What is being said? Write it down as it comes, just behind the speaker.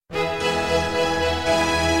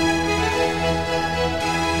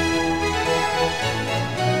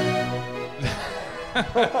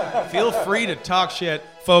Feel free to talk shit.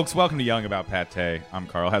 Folks, welcome to Yelling About Pate. I'm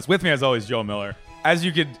Carl Hess. With me, as always, Joe Miller. As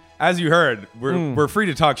you heard, we're free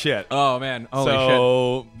to talk shit. Oh, man.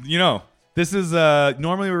 Holy shit. This is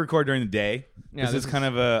normally we record during the day. Yeah, this is kind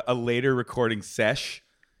of a later recording sesh.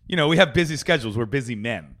 We have busy schedules. We're busy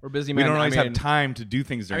men. We're busy We men. don't always have time to do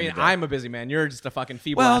things during the day. I'm a busy man. You're just a fucking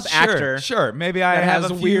feeble-ass actor. Sure. Maybe I that have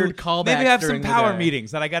has a weird few, callbacks. Maybe I have some during the power day.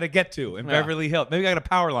 meetings that I got to get to in Beverly Hills. Maybe I got a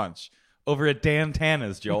power lunch over at Dan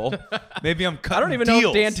Tana's, Joel. Maybe I'm cutting I don't even deals. know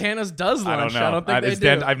if Dan Tana's does lunch. I don't know. I don't think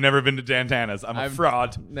they do. I've never been to Dan Tana's. I'm a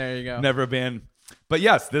fraud. There you go. Never been. But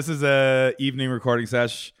yes, this is a evening recording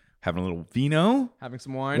sesh. Having a little vino. Having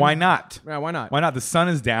some wine. Why not? Yeah, why not? Why not? The sun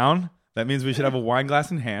is down. That means we should have a wine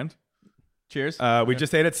glass in hand. Cheers. We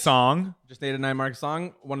just ate at Song. Just ate at Nine Mark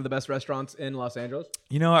Song, one of the best restaurants in Los Angeles.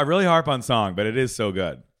 I really harp on Song, but it is so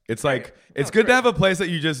good. It's like, it's good to have a place that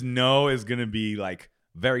you just know is going to be like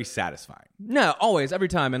very satisfying. No, always, every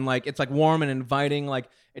time. And like, it's like warm and inviting. Like,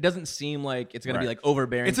 it doesn't seem like it's going to be like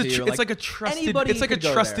overbearing to you. It's like a trusted, it's like a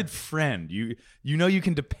trusted friend. You know you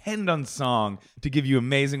can depend on Song to give you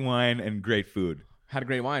amazing wine and great food. Had a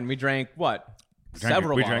great wine. We drank what? We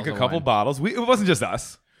drank a couple bottles. It wasn't just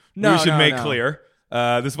us. No, we should make no. clear.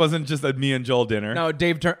 This wasn't just a me and Joel dinner. No,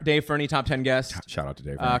 Dave Fernie, top 10 guest. Shout out to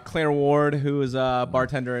Dave Fernie. Claire Ward, who is a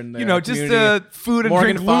bartender in the just community. food and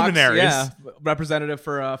Morgan drink Fox, luminaries. Yeah, representative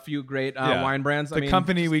for a few great wine brands. The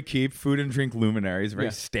company we keep, food and drink luminaries,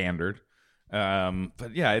 very standard.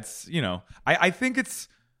 But yeah, it's, I think it's,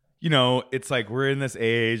 it's like we're in this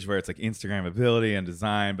age where it's like Instagrammability and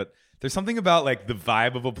design, but there's something about like the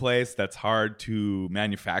vibe of a place that's hard to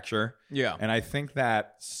manufacture. Yeah. And I think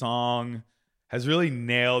that Song has really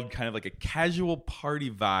nailed kind of like a casual party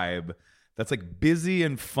vibe that's like busy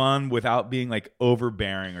and fun without being like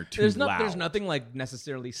overbearing or too loud. There's nothing like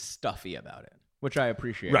necessarily stuffy about it, which I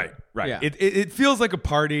appreciate. Right. Yeah. It feels like a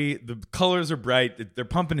party. The colors are bright. They're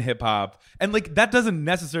pumping hip hop. And like that doesn't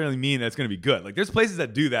necessarily mean that it's going to be good. Like there's places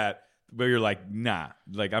that do that where you're like, nah,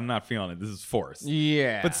 like I'm not feeling it. This is forced.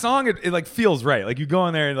 Yeah. But Song, it like feels right. Like you go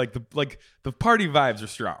in there and like the party vibes are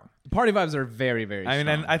strong. Party vibes are very, very strong. I mean,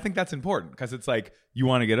 and I think that's important because it's like you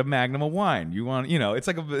want to get a Magnum of wine. You want, it's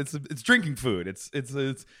like it's drinking food. It's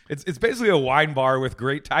basically a wine bar with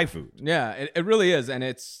great Thai food. Yeah, it really is, and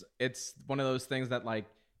it's one of those things that like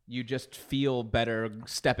you just feel better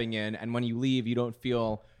stepping in, and when you leave, you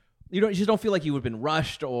just don't feel like you would have been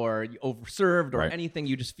rushed or overserved or anything.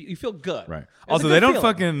 You just you feel good. Right. It's Also, a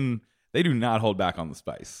good feeling. They do not hold back on the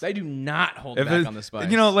spice. They do not hold back on the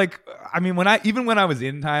spice. Like, I mean, when I was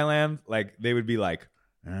in Thailand, like they would be like,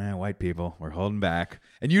 white people, we're holding back.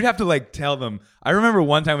 And you'd have to like tell them. I remember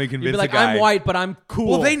one time we convinced a guy. I'm white, but I'm cool.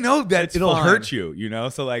 Well, they know that it'll fine. hurt you,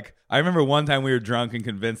 So like, I remember one time we were drunk and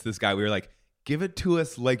convinced this guy, we were like, give it to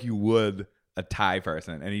us like you would a Thai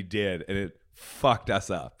person. And he did. And it fucked us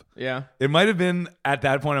up. Yeah. It might have been at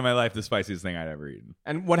that point in my life the spiciest thing I'd ever eaten.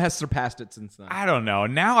 And what has surpassed it since then? I don't know.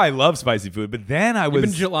 Now I love spicy food, but then You've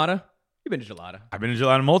been to Gelada? You've been to Gelada. I've been to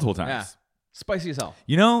Gelada multiple times. Yeah. Spicy as hell.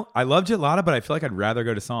 I love Gelada, but I feel like I'd rather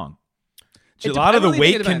go to Song. I Gelada, really the wait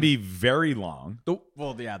think it can depends. be very long. The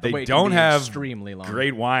They wait don't can be have extremely long.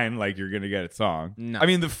 great wine like you're going to get at Song. No. I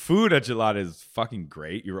mean, the food at Gelada is fucking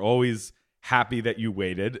great. You're always happy that you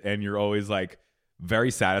waited, and you're always like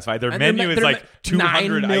very satisfied. Their menu is like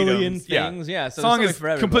 200 9 million items. things. Yeah, so Song there's is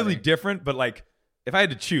something for completely everybody. different, but like if I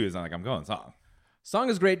had to choose, I'm going Song. Song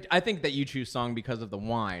is great. I think that you choose Song because of the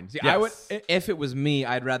wine. See, Yes. I would, if it was me,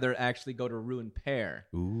 I'd rather actually go to Ruined Pear.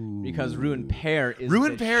 Ooh. Because Ruined Pear is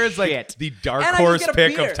Ruined the Pear is like shit. the dark And I horse just get a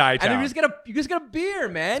pick beer. of Thai town. And you just get a beer,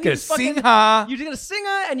 man. Get You a just fucking- Singha. You just get a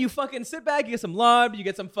Singha, and you fucking sit back. You get some lard. You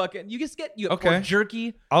get some fucking. You get pork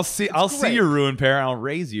jerky. I'll see great. your Ruined Pear and I'll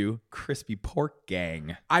raise you Crispy Pork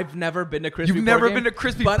Gang. I've never been to Crispy You've Pork never Gang, been to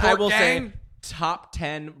Crispy but I Pork will Gang? say top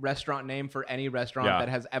 10 restaurant name for any restaurant Yeah. that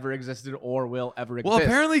has ever existed or will ever exist. Well,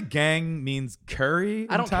 apparently gang means curry.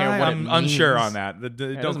 I don't in care Thai. what it I'm means. unsure on that. It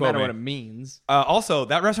Don't doesn't quote matter me. what it means. Also,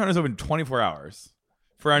 that restaurant is open 24 hours.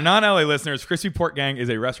 For our non-LA listeners, Crispy Pork Gang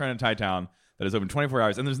is a restaurant in Thai Town that is open 24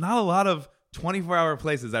 hours. And there's not a lot of 24-hour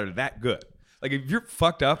places that are that good. Like if you're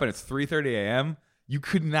fucked up and it's 3:30 a.m., you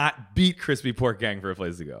could not beat Crispy Pork Gang for a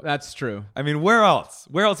place to go. That's true. I mean, where else?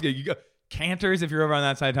 Where else can you go? Cantor's, if you're over on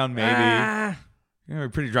that side of town, maybe. You're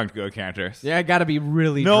pretty drunk to go to Cantor's. Yeah, I got to be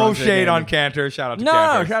really No drunk shade again. on Cantor's. Shout out to No,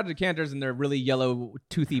 Cantor's. shout out to Cantors and their really yellow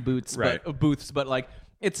toothy boots, Right. booths, but like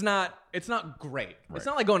it's not great. It's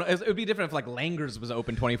not like going. It would be different if like Langer's was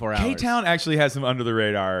open 24 hours. K-Town actually has some under the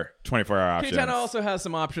radar 24-hour options. K-Town also has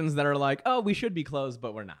some options that are like, oh, we should be closed,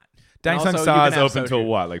 but we're not. Dang Also, Sung you Sa can is have open soju. till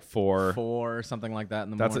what? Like 4? 4 or something like that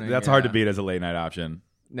in the That's morning. hard to beat as a late night option.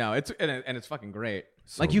 No, it's fucking great.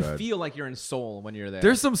 So like you good. feel like you're in Seoul when you're there.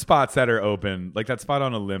 There's some spots that are open, like that spot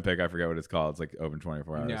on Olympic. I forget what it's called. It's like open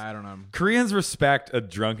 24 hours. Yeah, I don't know. Koreans respect a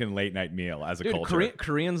drunken late night meal as a culture.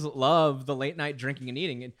 Koreans love the late night drinking and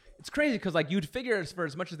eating. And it's crazy because like you'd figure for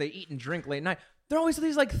as much as they eat and drink late night, they're always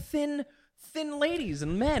these like thin ladies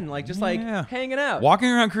and men like just like hanging out. Walking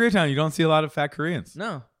around Koreatown, you don't see a lot of fat Koreans.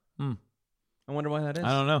 No. I wonder why that is. I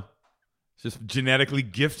don't know. It's just genetically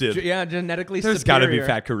gifted. Genetically There's got to be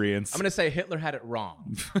fat Koreans. I'm going to say Hitler had it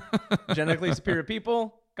wrong. Genetically superior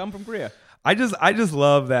people come from Korea. I just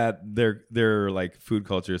love that their like food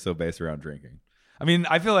culture is so based around drinking. I mean,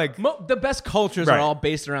 I feel like the best cultures are all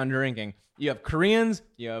based around drinking. You have Koreans,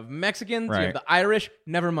 you have Mexicans, you have the Irish.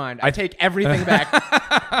 Never mind. I take everything back.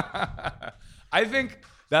 I think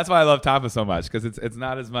that's why I love tapas so much, because it's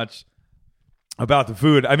not as much about the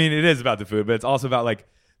food. I mean, it is about the food, but it's also about like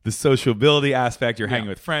the sociability aspect. You're hanging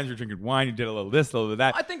with friends, you're drinking wine, you did a little this, a little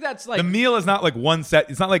that. I think that's like the meal is not like one set.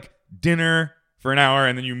 It's not like dinner for an hour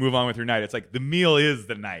and then you move on with your night. It's like the meal is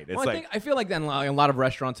the night. It's I feel like then a lot of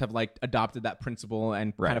restaurants have like adopted that principle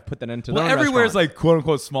and kind of put that into their everywhere's like quote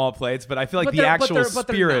unquote small plates, but I feel like the actual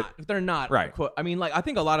spirit. They're not right. I mean, like I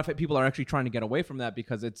think a lot of people are actually trying to get away from that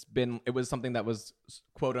because it was something that was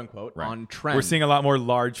quote unquote on trend. We're seeing a lot more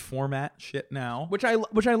large format shit now, which I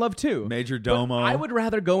love too. Major Domo. But I would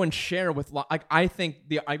rather go and share with like I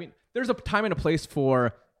mean there's a time and a place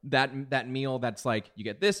for that meal that's like you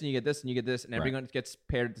get this and you get this and you get this and everyone gets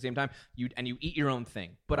paired at the same time. You eat your own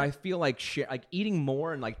thing. But I feel like eating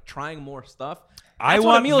more and like trying more stuff. I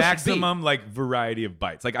want maximum like variety of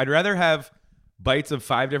bites. Like I'd rather have bites of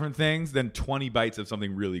 5 different things than 20 bites of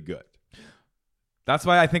something really good. That's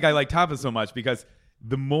why I think I like tapas so much, because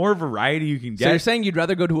the more variety you can get. So you're saying you'd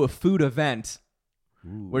rather go to a food event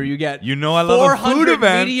where you get I love a food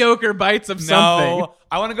event. Mediocre bites of something. No,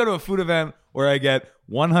 I want to go to a food event where I get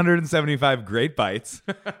 175 great bites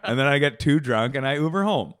and then I get too drunk and I Uber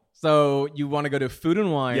home. So you want to go to Food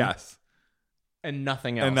and Wine? Yes. And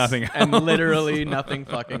nothing else. And literally nothing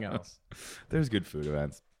fucking else. There's good food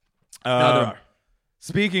events. No, there are.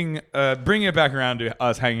 Speaking, bringing it back around to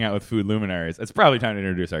us hanging out with food luminaries, it's probably time to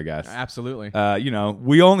introduce our guests. Absolutely.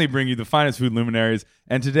 We only bring you the finest food luminaries,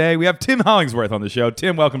 and today we have Tim Hollingsworth on the show.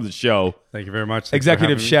 Tim, welcome to the show. Thank you very much. Thanks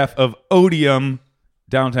Executive chef of Odium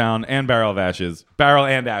Downtown and Barrel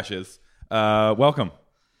and Ashes. Welcome.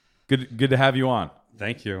 Good to have you on.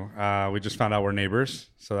 Thank you. We just found out we're neighbors,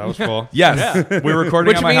 so that was cool. Yes. We're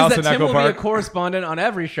recording at my house in Echo Park. Which means that Tim will be a correspondent on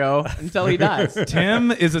every show until he dies.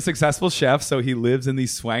 Tim is a successful chef, so he lives in the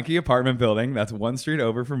swanky apartment building that's one street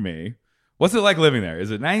over from me. What's it like living there? Is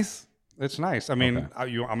it nice? It's nice. I mean, I'm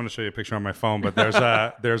going to show you a picture on my phone, but there's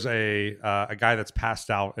a guy that's passed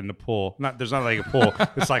out in the pool. There's not like a pool.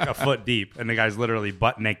 It's like a foot deep, and the guy's literally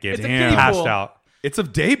butt naked, passed pool. out. It's a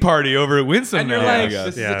day party over at Winsome and now, you're like, I guess.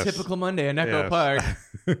 this is a typical Monday in Echo Park.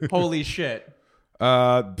 Holy shit.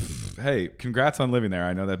 Hey, congrats on living there.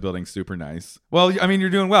 I know that building's super nice. Well, I mean,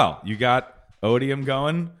 you're doing well. You got Odium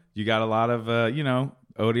going. You got a lot of,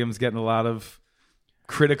 Odium's getting a lot of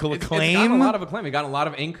critical acclaim. It's got a lot of acclaim. It got a lot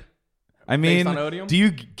of ink. I mean, do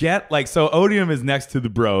you get so Odium is next to the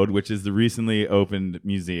Broad, which is the recently opened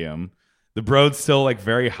museum. The Broad's still like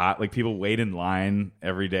very hot. Like people wait in line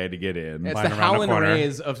every day to get in. It's the Howlin'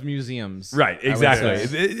 Rays of museums. Right,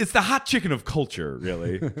 exactly. It's the hot chicken of culture,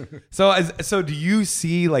 really. So do you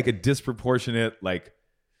see like a disproportionate like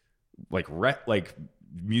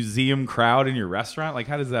museum crowd in your restaurant? Like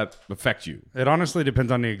how does that affect you? It honestly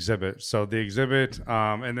depends on the exhibit. So the exhibit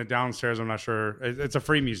in the downstairs, I'm not sure. It's a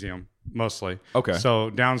free museum mostly. Okay. So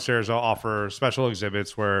downstairs I'll offer special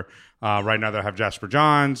exhibits where right now they have Jasper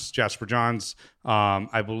Johns.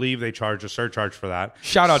 I believe they charge a surcharge for that.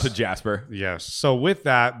 Shout out to Jasper. Yes. So with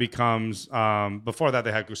that becomes before that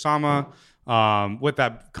they had Kusama. With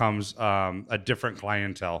that comes a different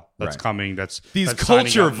clientele that's coming. That's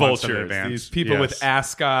culture vultures. These people with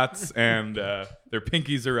ascots and their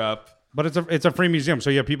pinkies are up. But it's a free museum, so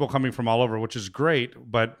you have people coming from all over, which is great.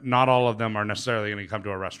 But not all of them are necessarily going to come to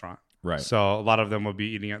a restaurant. Right. So a lot of them will be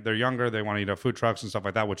eating it. They're younger. They want to eat at food trucks and stuff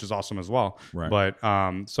like that, which is awesome as well. Right. But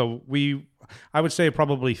I would say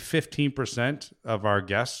probably 15% of our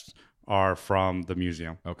guests are from the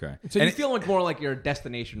museum. Okay. So you feel like more like you're a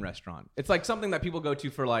destination restaurant. It's like something that people go to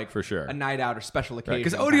for sure a night out or special occasion.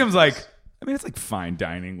 Because Odium's like, I mean, it's like fine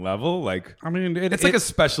dining level. Like, I mean, it's like a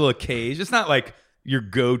special occasion. It's not like your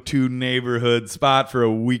go-to neighborhood spot for a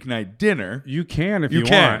weeknight dinner. You can if you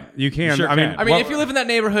want. You can. Sure I mean, if you live in that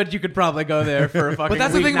neighborhood, you could probably go there for a fucking. But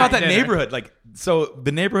that's the thing about that dinner. neighborhood. Like, so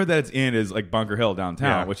the neighborhood that it's in is like Bunker Hill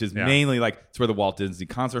downtown, which is mainly like it's where the Walt Disney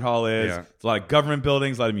Concert Hall is. Yeah. It's a lot of government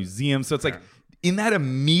buildings, a lot of museums. So it's like in that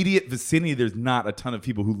immediate vicinity, there's not a ton of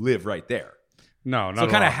people who live right there. No, So it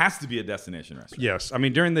kind of has to be a destination restaurant. Yes, I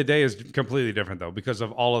mean during the day is completely different though because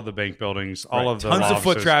of all of the bank buildings, all of the tons law of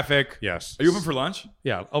foot offices. traffic. Yes. Are you open for lunch?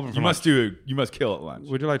 Yeah, open for You lunch. must kill at lunch.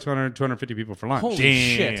 We do like 250 people for lunch. Holy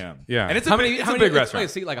Damn. shit. Yeah. And it's How a many? big, it's How a many? big restaurant.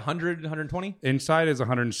 Seat like 100, 120. Inside is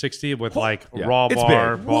 160 with like Yeah. raw It's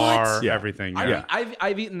bar, big. bar, Yeah. everything. I Yeah. mean,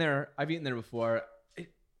 I've eaten there. I've eaten there before.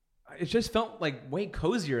 It just felt like way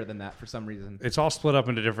cozier than that for some reason. It's all split up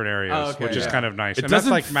into different areas, Oh, okay. which is Yeah. kind of nice. It And that's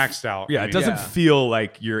doesn't like f- maxed out. Yeah, I it mean, doesn't Yeah. feel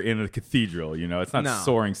like you're in a cathedral. You know, it's not No.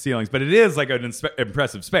 soaring ceilings, but it is like an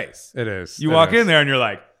impressive space. It is. You It walk is. in there and you're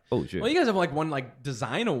like, oh shit. Well, you guys have like won like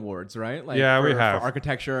design awards, right? Like Yeah, we for have.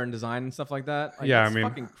 architecture and design and stuff like that. Like, Yeah, it's I mean-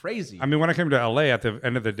 fucking crazy. I mean, when I came to LA at the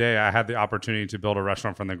end of the day, I had the opportunity to build a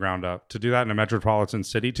restaurant from the ground up. To do that in a metropolitan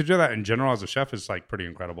city, to do that in general as a chef is like pretty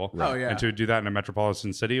incredible. Oh, yeah. And to do that in a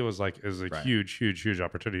metropolitan city was a Right. huge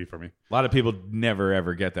opportunity for me. A lot of people never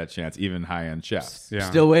ever get that chance, even high end chefs. Yeah.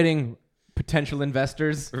 Still waiting. Potential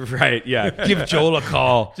investors. Right? Yeah. Give Joel a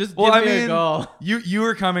call. Just give me a call. You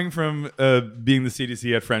were coming from being the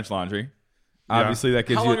CDC at French Laundry. Obviously, that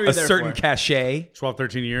gives How long you were you a there certain for? cachet. 12,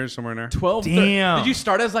 13 years, somewhere in there. 12. Damn. Did you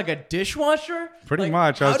start as like a dishwasher? Pretty Like,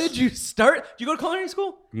 much. How did you start? Did you go to culinary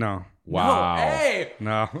school? No. Wow. No. Hey.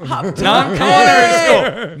 No.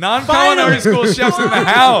 Non-culinary school. Non-culinary school chefs in the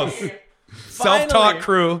house. Self-taught Finally.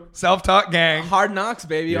 crew. Self-taught gang. Hard knocks,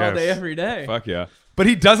 baby, all Yes. day, every day. Fuck yeah. But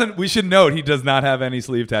he doesn't, we should note, he does not have any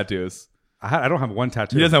sleeve tattoos. I don't have one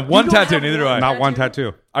tattoo. He doesn't have one don't tattoo, have neither do one I. Not one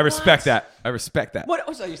tattoo. I respect that. I respect that. What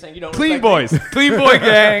are you saying? You don't Clean respect me? boys. Clean boy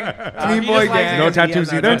gang. Clean He boy just likes gang. it No 'cause he has tattoos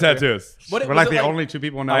that either. No tattoo. tattoos. What, We're was like it the only two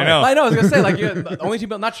people in LA. I know. I know. I was gonna say like you're the only two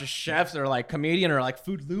people, not just chefs or like comedian or like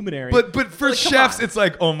food luminary. But for Like, come chefs, on. it's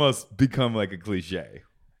like almost become like a cliche.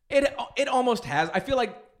 it almost has. I feel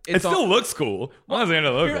like It still looks cool. Well, it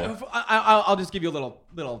look Here, cool. I'll just give you a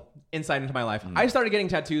little insight into my life. I started getting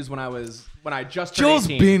tattoos when I just turned Joel's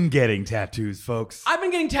 18. been getting tattoos, folks. I've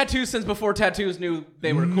been getting tattoos since before tattoos knew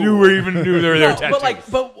they were cool. You even knew there were No, tattoos.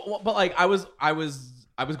 but like I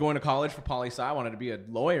was going to college for poli sci. I wanted to be a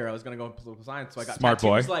lawyer. I was going to go into political science, so I got Smart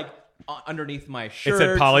tattoos boy. like underneath my It shirt.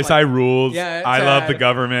 said poli sci rules. Yeah, it I love said- the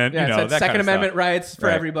government. Yeah, you know, it said that Second kind of Amendment stuff. rights for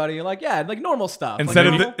Right. everybody. Like normal stuff. Instead like,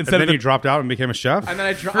 of the, normal- instead And of then the, you dropped out and became a chef? And then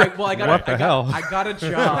I got What the I hell? got a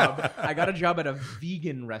job. I got a job at a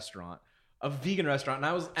vegan restaurant. And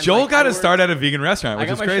I was and Joel like, got I his start at a vegan restaurant, I which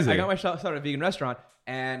got is my crazy. I got my start at a vegan restaurant,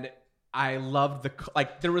 and I loved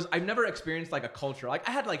I've never experienced like a culture. Like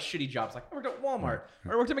I had like shitty jobs. Like I worked at Walmart,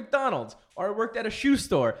 or I worked at McDonald's, or I worked at a shoe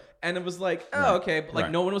store, and it was like, oh okay, but like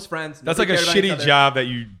Right. no one was friends. That's like Nobody a cared about each shitty other. job that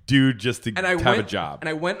you do just to And I have went, a job. And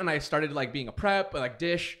I went and I started like being a prep, like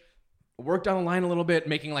dish, worked on the line a little bit,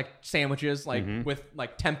 making like sandwiches, like with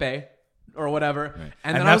like tempeh or whatever.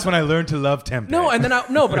 and then that's when I learned to love tempeh.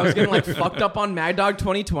 but I was getting like fucked up on Mad Dog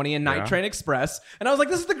 2020 and Night Yeah. Train Express, and I was like,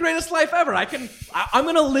 this is the greatest life ever. I'm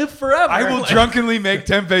gonna live forever. I will Like, drunkenly make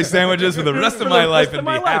tempeh sandwiches for the rest for of the my life rest of and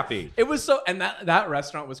my be life. happy. It was so, and that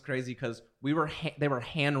restaurant was crazy because they were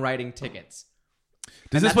handwriting tickets.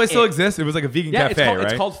 Does And this place that's still it. exist? It was like a vegan Yeah, cafe, right?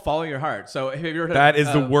 it's called Follow Your Heart. So have you ever heard That of,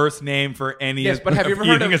 is the worst name for any Yes, but have you ever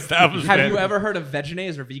heard eating of establishment. Have you ever heard of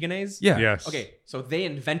Veganaise or Veganase? Yeah. Yes. Okay, so they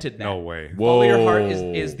invented that. No way. Follow Your Heart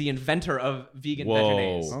Whoa. is the inventor of vegan Whoa.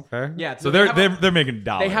 Veganaise. Okay. Yeah, So they have a- they're making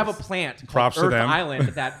dollars. They have a plant called Props to Earth them. Island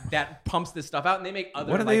that pumps this stuff out, and they make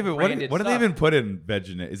other What do they even branded what do they stuff. even put in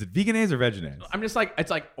Veganase? Is it Veganase or Veganase? I'm just like,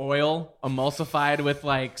 it's like oil emulsified with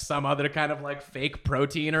like some other kind of like fake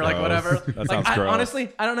protein or like Gross. whatever. That like, sounds gross. honestly,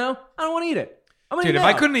 I don't know. I don't want to eat it. I'm gonna Dude, eat if I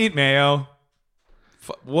mayo. couldn't eat mayo,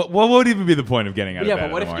 what would even be the point of getting out of Yeah, bed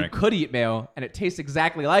but what in if the you morning? could eat mayo and it tastes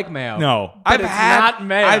exactly like mayo? No, But it's not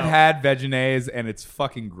mayo. I've had Veganase and it's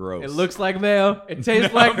fucking gross. It looks like mayo. It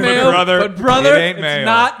tastes No, like but mayo. brother, but brother, it ain't it's mayo.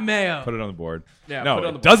 not mayo. Put it on the board. Yeah, no, put it on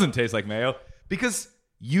it the board. doesn't taste like mayo because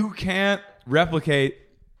you can't replicate.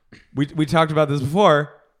 We talked about this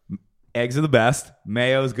before. Eggs are the best.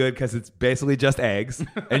 Mayo is good because it's basically just eggs,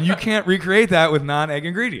 and you can't recreate that with non-egg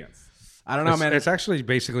ingredients. I don't know, man. It's actually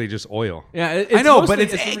basically just oil. yeah, it's I know, mostly, but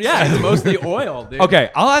it's eggs. yeah, it's mostly oil, dude. Okay,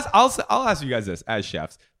 I'll ask you guys this as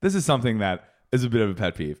chefs. This is something that is a bit of a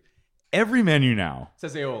pet peeve. Every menu now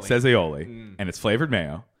Says aioli. says aioli, and it's flavored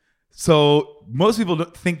mayo. So most people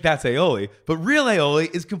don't think that's aioli, but real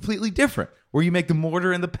aioli is completely different. Where you make the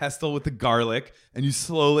mortar and the pestle with the garlic, and you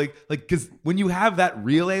slowly because when you have that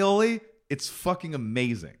real aioli, it's fucking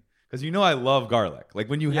amazing. Because you know I love garlic. Like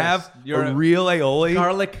when you Yes, have you're a a real aioli,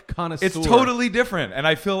 Garlic connoisseur. it's totally different. And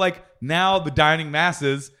I feel like now the dining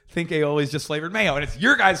masses think aioli is just flavored mayo, and it's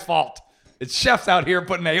your guys' fault. It's chefs out here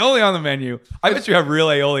putting aioli on the menu. I bet you have real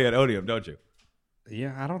aioli at Odium, don't you?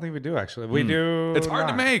 Yeah, I don't think we do actually. We do. It's hard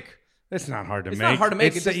to make. It's not hard to It's make. not hard to make.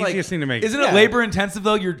 It's It's the just easiest thing to make. Isn't it labor intensive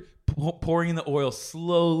though? You're pouring in the oil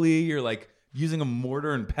slowly. You're like using a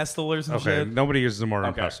mortar and pestle or some Okay, shit. nobody uses a mortar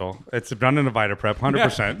and pestle. It's done in a VitaPrep,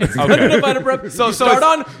 100%. So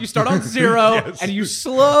you start on 0 and you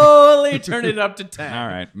slowly turn it up to 10. All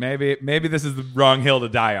right, maybe this is the wrong hill to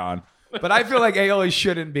die on, but I feel like aioli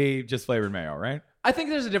shouldn't be just flavored mayo, right? I think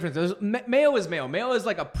there's a difference. Mayo is mayo. Mayo is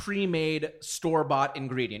like a pre-made store-bought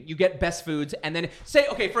ingredient. You get Best Foods, and then say,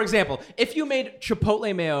 okay, for example, if you made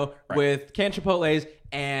Chipotle mayo with canned Chipotles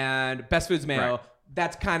and Best Foods mayo,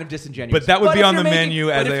 that's kind of disingenuous. But that would be if on you're the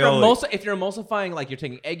menu as aioli. If you're emulsifying, like you're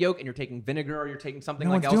taking egg yolk and you're taking vinegar or you're taking something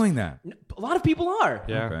No like one's else. doing that. A lot of people are.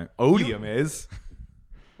 Yeah. Okay. Odium is.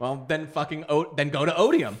 Well, then then go to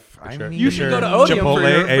Odium. Sure. You should go to Odium Chipotle for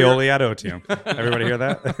your aioli at Otium. Everybody hear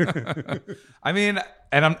that? I mean,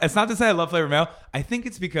 and it's not to say I love flavored mayo. I think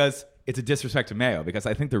it's because it's a disrespect to mayo. Because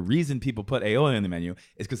I think the reason people put aioli in the menu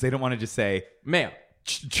is because they don't want to just say mayo.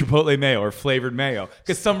 Chipotle mayo or flavored mayo.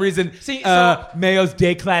 Because some reason mayo's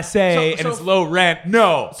déclassé and it's low rent.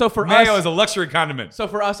 No. So for mayo us, is a luxury condiment. So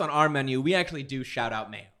for us on our menu, we actually do shout out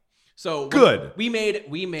mayo. So good. We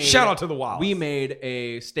made shout out to the Wild. We made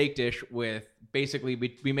a steak dish with basically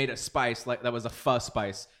we made a spice like that was a pho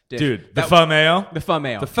spice dish. Dude, the pho mayo? The pho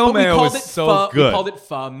mayo. The pho mayo was so good. We called it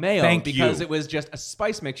pho mayo because it was just a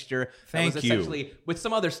spice mixture that was essentially with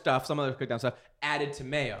some other stuff, some other cooked down stuff added to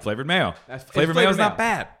mayo. Flavored mayo. Flavored mayo is mayo. not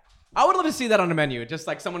bad. I would love to see that on the menu. Just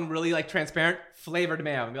like someone really like transparent, flavored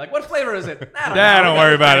mayo. And be like, what flavor is it? Don't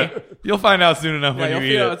worry about it. You'll find out soon enough when you eat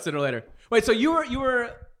it. You'll find out sooner or later. Wait, so you were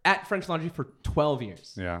at French Laundry for 12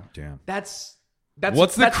 years. Yeah. Damn. That's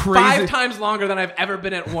What's the crazy 5 times longer than I've ever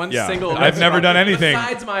been at one single I've never done anything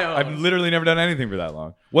besides my own. I've literally never done anything for that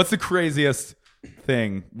long. What's the craziest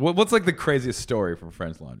thing? What's like the craziest story from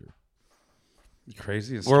French Laundry?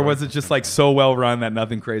 Craziest or was it just like so well run that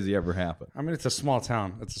nothing crazy ever happened? I mean, it's a small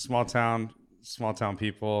town. It's a small town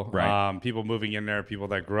people, right. People moving in there, people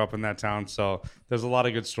that grew up in that town. So there's a lot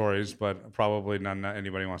of good stories, but probably none that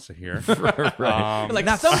anybody wants to hear. Right. Like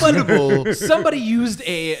somebody used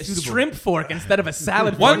a shrimp fork instead of a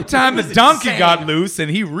salad fork. One time the donkey got loose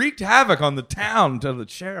and he wreaked havoc on the town until the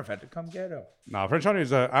sheriff had to come get him. No, French Laundry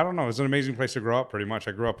is I don't know, it's an amazing place to grow up pretty much.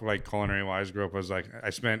 I grew up like culinary wise, grew up as like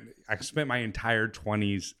I spent my entire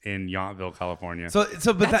 20s in Yountville, California. But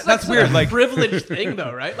that's weird. Like privileged thing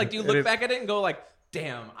though, right? Like do you look back at it and go like,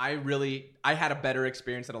 damn, I had a better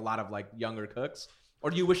experience than a lot of like younger cooks?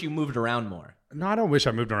 Or do you wish you moved around more? No, I don't wish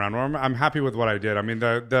I moved around more. I'm happy with what I did. I mean,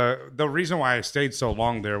 the reason why I stayed so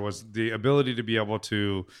long there was the ability to be able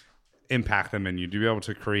to impact the menu, to be able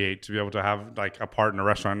to create, to be able to have like a part in a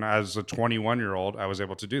restaurant. As a 21-year-old, I was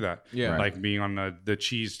able to do that. Yeah. Like being on the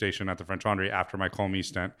cheese station at the French Laundry after my Comey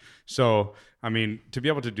stint. So, I mean, to be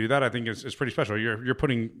able to do that, I think is pretty special. You're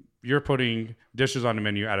putting dishes on the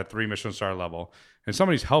menu at a 3 Michelin star level. And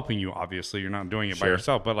somebody's helping you, obviously. You're not doing it by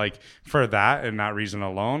yourself. But like for that and that reason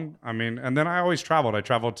alone, I mean, and then I always traveled. I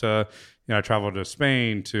traveled to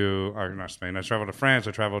Spain not Spain. I traveled to France.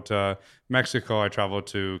 I traveled to Mexico. I traveled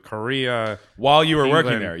to Korea. While you were England.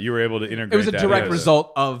 working there, you were able to integrate. It was a that direct as-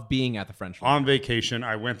 result of being at the French Laundry. On vacation,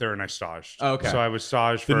 I went there and I staged. Okay. So I was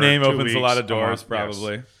staged for The name 2 opens weeks, a lot of month, doors, yes.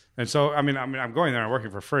 probably. And so, I mean, I'm going there and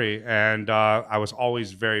working for free, and I was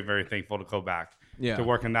always very, very thankful to go back to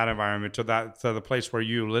work in that environment, to the place where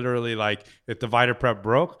you literally like, if the VitaPrep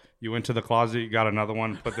broke, you went to the closet, you got another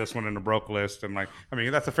one, put this one in the broke list, and like, I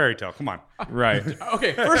mean, that's a fairy tale. Come on, right?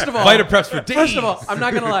 Okay, first of all, VitaPreps for days. First of all, I'm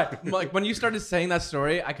not gonna lie. Like when you started saying that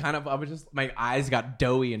story, I was just my eyes got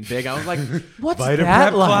doughy and big. I was like, "What's VitaPrep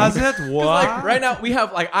that like?" closet? 'Cause, What? like, right now we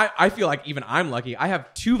have like I feel like even I'm lucky. I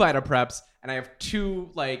have 2 VitaPreps and I have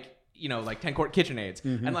 2 like 10-quart KitchenAids.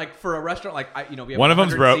 And like for a restaurant, like we have One of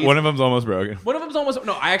them's 100 broke. seats. One of them's almost broken. One of them's almost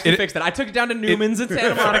no. I actually fixed it. I took it down to Newman's in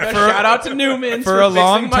Santa Monica. Shout out to Newman's For a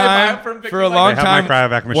long time. I have my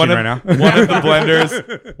cryovac machine right now.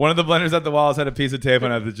 One of the blenders at the walls had a piece of tape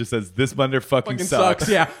on it that just says, "This blender fucking sucks."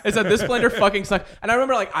 Yeah, it said this blender fucking sucks. And I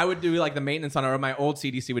remember like I would do like the maintenance on it, or my old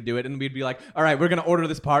CDC would do it, and we'd be like, "All right, we're gonna order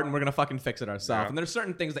this part and we're gonna fucking fix it ourselves." Yeah. And there's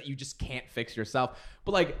certain things that you just can't fix yourself.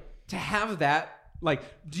 But like to have that. Like,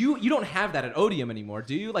 you don't have that at Odium anymore,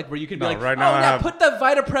 do you? Like, where you can be like, right now oh, I yeah, have- put the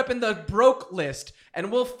VitaPrep in the broke list,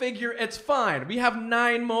 and we'll figure it's fine. We have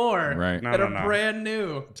 9 more Right. that No, are no. brand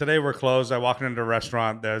new. Today we're closed. I walked into a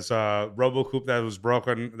restaurant. There's a RoboCoupe that was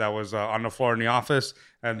broken, that was on the floor in the office,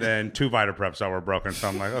 and then 2 VitaPreps that were broken. So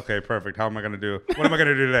I'm like, okay, perfect. What am I going to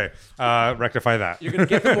do today? Rectify that. You're going to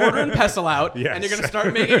get the mortar and pestle out, Yes. and you're going to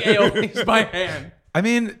start making aiolis by hand. I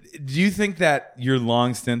mean, do you think that your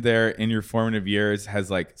long stint there in your formative years has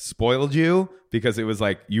like spoiled you because it was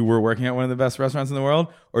like you were working at one of the best restaurants in the world?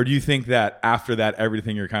 Or do you think that after that,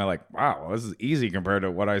 everything you're kind of like, wow, this is easy compared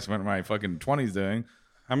to what I spent my fucking 20s doing?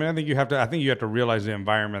 I mean, I think you have to realize the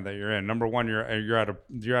environment that you're in. Number one, you're at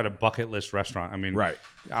a bucket list restaurant. I mean, Right.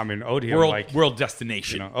 I mean, Odeon, world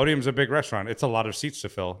destination. you know, Odeon's a big restaurant. It's a lot of seats to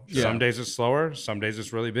fill. Yeah. Some days it's slower. Some days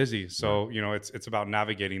it's really busy. So, you know, it's about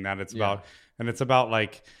navigating that. It's about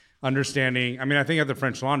like understanding. I mean, I think at the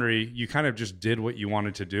French Laundry, you kind of just did what you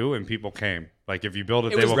wanted to do and people came. Like if you build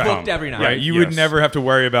it, It they was will booked come. every night. Yeah, Right? you would Yes. never have to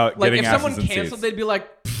worry about Like getting if someone asses in canceled, seats. they'd be like,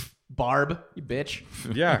 Barb, you bitch.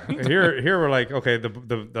 Yeah. Here we're like, okay,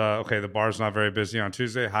 the bar's not very busy on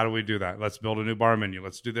Tuesday. How do we do that? Let's build a new bar menu.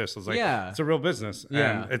 Let's do this. It's like, Yeah. it's a real business.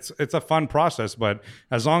 Yeah. And it's a fun process, but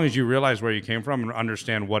as long as you realize where you came from and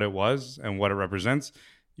understand what it was and what it represents,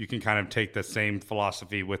 you can kind of take the same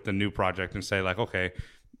philosophy with the new project and say like, okay,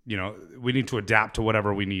 you know, we need to adapt to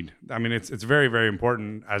whatever we need. I mean, it's very, very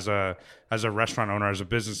important as a restaurant owner, as a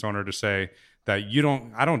business owner to say that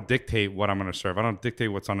I don't dictate what I'm going to serve. I don't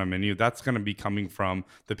dictate what's on the menu. That's going to be coming from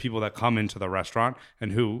the people that come into the restaurant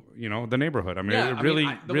and who, you know, the neighborhood. I mean, it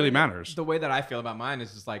really matters. The way that I feel about mine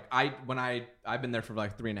is just like I've been there for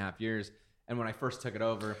like 3.5 years. And when I first took it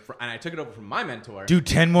over, and I took it over from my mentor. Do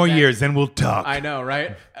 10 more years, then we'll talk. I know,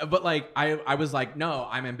 right? But like, I was like, no,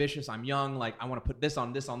 I'm ambitious. I'm young. Like, I want to put this on.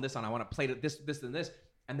 I want to plate it this, and this.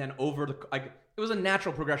 And then it was a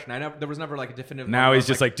natural progression. There was never like a definitive. Now he's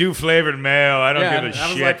just like, do flavored mayo. I don't give a shit. I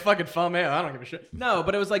was like, fucking pho mayo. I don't give a shit. No,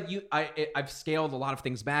 but it was like I've scaled a lot of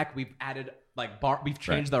things back. We've added we've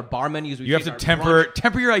changed our bar menus. You have to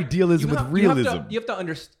temper your idealism with realism. You have to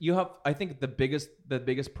understand. I think the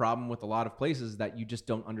biggest problem with a lot of places is that you just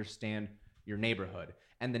don't understand your neighborhood.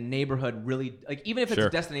 And the neighborhood really, like, even if it's a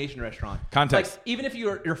destination restaurant, context. Like, even if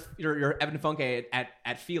you're Evan Funke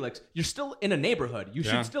at Felix, you're still in a neighborhood. You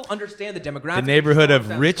should still understand the demographics. The neighborhood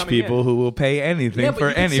of rich people who will pay anything for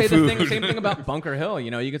any food. You could say the same thing about Bunker Hill.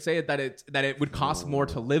 You know, you could say that it would cost more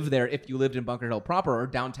to live there if you lived in Bunker Hill proper or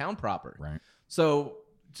downtown proper. Right. So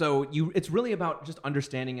it's really about just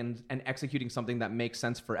understanding and executing something that makes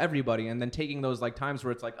sense for everybody, and then taking those like times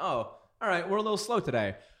where it's like, oh, all right, we're a little slow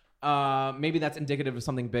today. Maybe that's indicative of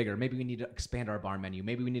something bigger. Maybe we need to expand our bar menu.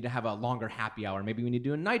 Maybe we need to have a longer happy hour. Maybe we need to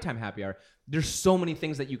do a nighttime happy hour. There's so many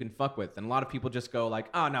things that you can fuck with, and a lot of people just go like,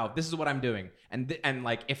 "Oh no, this is what I'm doing," and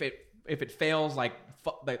like if it fails, like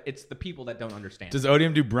it's the people that don't understand. Does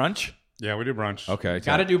Odeon do brunch? Yeah, we do brunch. Okay,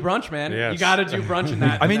 Got to do brunch, man. Yes. You got to do brunch in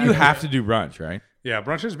that. I mean, you have to do brunch, right? Yeah,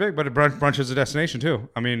 brunch is big, but brunch is a destination too.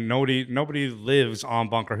 I mean, nobody lives on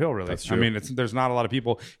Bunker Hill, really. That's true. I mean, there's not a lot of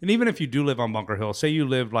people. And even if you do live on Bunker Hill, say you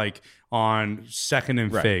live like on 2nd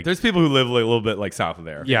and Fig. There's people who live like, a little bit like south of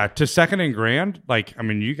there. Yeah, to 2nd and Grand, like, I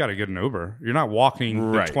mean, you got to get an Uber. You're not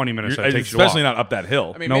walking the 20 minutes that it takes you to walk. Especially not up that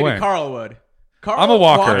hill. I mean, No maybe way. Carl would. Carl I'm a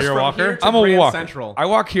walker. walks You're a from walker? here to I'm a Grand walker. Central. I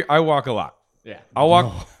walk here. I walk a lot. Yeah. I'll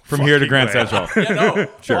walk from here to Grand way. Central. Yeah, no,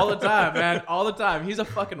 Sure. all the time, man. All the time. He's a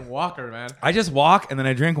fucking walker, man. I just walk and then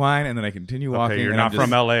I drink wine and then I continue walking. Okay, you're and not I'm just-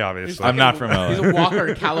 from LA, obviously. I'm not from LA. He's a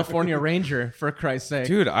walker, California Ranger, for Christ's sake.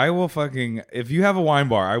 Dude, I will fucking, if you have a wine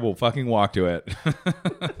bar, I will fucking walk to it.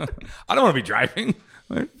 I don't want to be driving.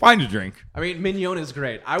 Find a drink. I mean, Mignon is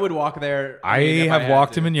great. I would walk there. I if have had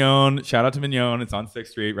walked to Mignon. Shout out to Mignon. It's on 6th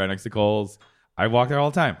Street, right next to Cole's. I walk there all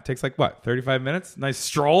the time. It takes like, what, 35 minutes? Nice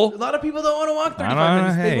stroll. A lot of people don't want to walk 35 I don't know,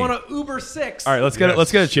 minutes. hey. They want to Uber 6. All right, let's get it. Yes,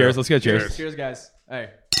 Let's get a cheers. sure. Let's get a cheers. Cheers, guys. Hey.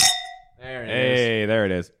 There it is. Hey, there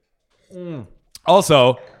it is.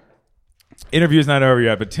 Also, interview's not over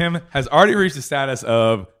yet, but Tim has already reached the status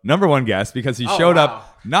of #1 guest because he showed wow.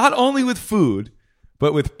 up not only with food,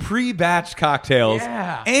 but with pre-batched cocktails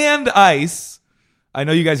Yeah. and ice. I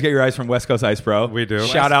know you guys get your ice from West Coast Ice Pro. We do.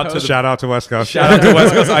 Shout out to Coast. Shout out to West Coast. Shout out to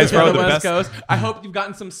West Coast Ice Pro, From the the West best. Coast. I hope you've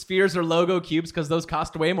gotten some spheres or logo cubes because those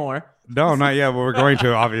cost way more. No, not yet, but we're going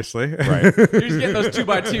to, obviously. Right. You're just getting those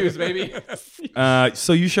 2x2s, baby.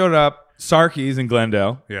 So you showed up Sarki's in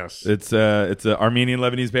Glendale. Yes, It's an Armenian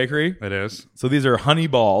Lebanese bakery. it is. So these are honey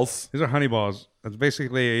balls. These are honey balls. It's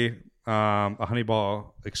basically a honey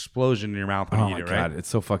ball explosion in your mouth when Oh you my eat it, god, right? it's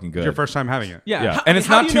so fucking good. It's your first time having it. Yeah. Yeah. And it's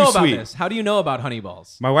how not do you know too about sweet. this? How do you know about honey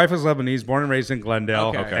balls? My wife is Lebanese, born and raised in Glendale.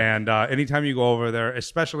 Okay. And anytime you go over there,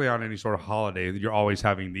 especially on any sort of holiday, you're always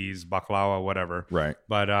having these baklava, whatever. Right.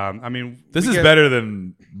 But I mean, This we is get- better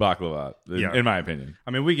than baklava, Yeah. in my opinion.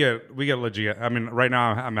 I mean, we get legit. I mean, right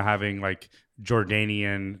now I'm having like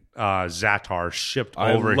Jordanian za'atar shipped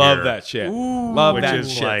I over love here. that shit. Love Which that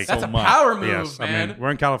is shit like- so That's a much. power move, Yes, man. I mean,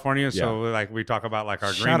 we're in California, so Yeah. like we talk about like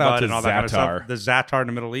our Shout green out bud to and all that kind of za'atar. stuff. The za'atar in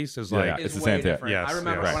the Middle East is Yeah, like yeah. It's It's the way same thing. different. Yes, I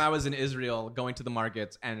remember yes. when I was in Israel going to the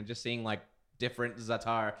markets and just seeing like different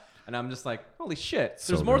za'atar. And I'm just like, holy shit,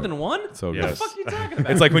 So there's more good. than one? So What good. the fuck are you talking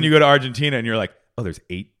about? It's like when you go to Argentina and you're like, oh, there's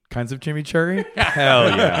 8 kinds of chimichurri? Hell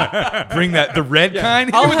yeah. Bring that, the red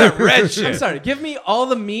kind? All With the the red shit. I'm sorry. Give me all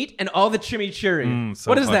the meat and all the chimichurri.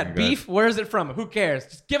 So What is that? fucking good. Beef? Where is it from? Who cares?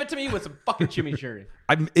 Just give it to me with some fucking chimichurri.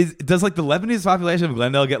 Does like the Lebanese population of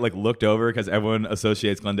Glendale get like looked over because everyone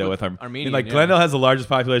associates Glendale with Armenian, I mean, like yeah. Glendale has the largest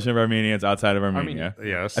population of Armenians outside of Armenia.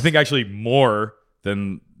 Yes. I think actually more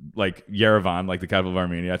than like Yerevan, like the capital of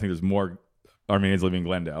Armenia. I think there's more Armenians living in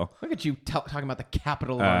Glendale. Look at you talking about the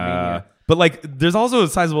capital of Armenia. But like, there's also a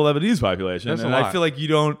sizable Lebanese population, There's a and I lot. feel like you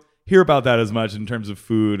don't hear about that as much in terms of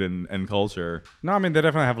food and culture. No, I mean, they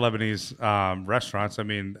definitely have Lebanese restaurants. I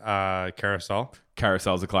mean, Carousel.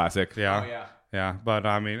 Carousel's a classic. Yeah. Oh, yeah. Yeah. But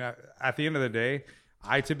I mean, at the end of the day,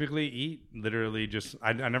 I typically eat literally just,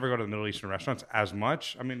 I never go to the Middle Eastern restaurants as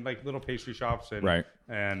much. I mean, like little pastry shops and, Right.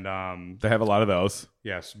 And, They have a lot of those.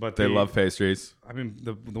 yes, but They love pastries. I mean,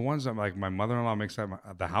 the ones that like my mother-in-law makes at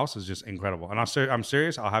the house is just incredible. And I'm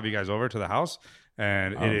serious. I'll have you guys over to the house,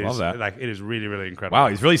 and I it love is that. like it is really, really incredible. Wow,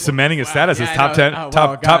 he's really cementing his status Yeah, as I top know. 10, Oh, wow,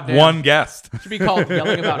 top goddamn. 1 guest. Should be called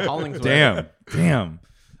Yelling About Hollingsworth. Damn.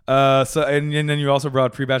 So and then you also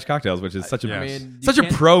brought pre-batch cocktails, which is such a Yes. I mean, you such a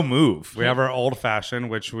can't- pro move. We have our old fashioned,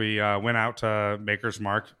 which we went out to Maker's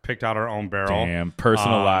Mark, picked out our own barrel. Damn,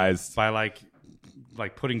 personalized. By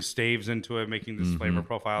like putting staves into it, making this flavor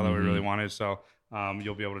profile that we really wanted. So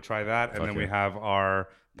you'll be able to try that. And then we have our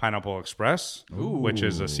Pineapple Express, which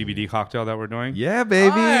is a CBD cocktail that we're doing. Yeah,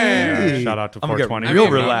 baby. Hey. Shout out to I'm gonna get 420. real I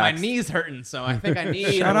mean, relaxed. My knee's hurting, so I think I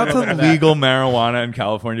need. Shout a out little to bit of that. legal marijuana in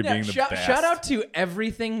California Yeah, being the shout, best. shout out to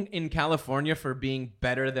everything in California for being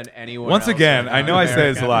better than anyone. Once else again, right I now know in I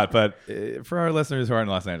say this a America. lot, but for our listeners who are in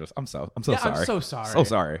Los Angeles, I'm so Yeah, sorry. I'm so sorry. So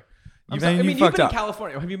sorry. I'm You, sorry. man, I you mean, you've fucked been up. in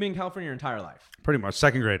California. Have you been in California your entire life? Pretty much.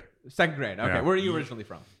 Second grade. Second grade. Okay. Yeah. Where are you originally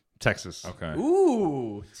from? Texas. Okay.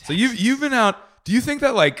 Ooh. So you've been out. Do you think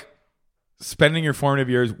that like spending your formative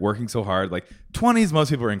years working so hard, like 20s, most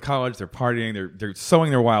people are in college, they're partying, they're sowing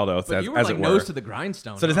their wild oats But as, you were as like it nose were. to the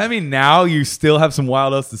grindstone. So does that mean now you still have some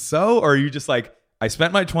wild oats to sow, or are you just like, I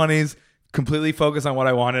spent my 20s completely focused on what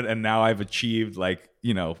I wanted, and now I've achieved like,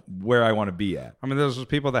 you know, where I want to be at? I mean, there's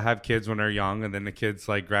people that have kids when they're young, and then the kids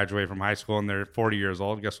like graduate from high school and they're 40 years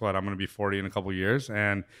old. Guess what? I'm going to be 40 in a couple years,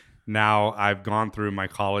 and now I've gone through my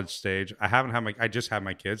college stage. I just had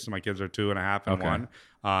my kids, so my kids are 2.5 and Okay.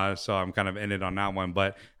 1. So I'm kind of in it on that one.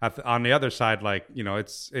 But on the other side, like, you know,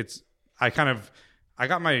 I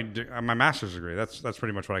got my master's degree. That's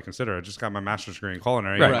pretty much what I consider. I just got my master's degree in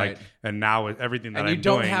culinary, Right. and, Right. and now with everything that And I'm you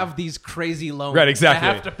don't doing, have these crazy loans. Right, exactly.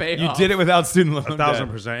 To have to pay you off. did it without student loan.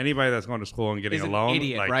 1,000%. Anybody that's going to school and getting Is a an loan,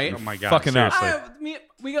 idiot, like, right? oh my god, Fucking up. seriously.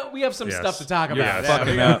 We have some Yes. stuff to talk You're about.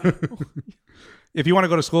 fucking up. If you want to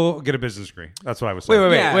go to school, get a business degree. That's what I was saying.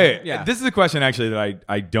 Wait. Yeah. This is a question actually that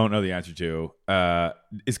I don't know the answer to.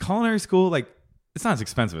 Is culinary school like, it's not as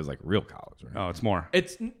expensive as like real college, right? Oh, it's more.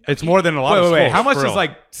 It's More than a lot of schools. Wait. How much for does real.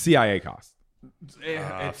 like CIA cost?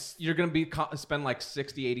 it's you're gonna spend like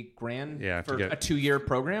 60, 80 grand Yeah, to for get- a 2-year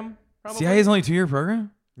program. Probably. CIA is only a 2-year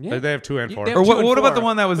program? Yeah. They have 2 and 4. They have Or 2 what, and what about 4. the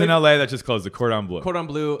one that was in Wait, LA that just closed, the Cordon Bleu? Cordon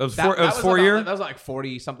Bleu. It was That- four- it that was 4 year? That was like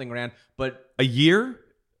 40 something grand. But A year?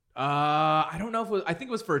 I don't know if it was. I think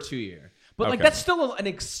it was for a 2-year. But like Okay. that's still an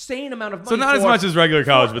insane amount of money. So not as for- much as regular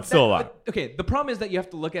college, for but still a that- lot. Okay, the problem is that you have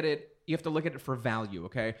to look at it. You have to look at it for value.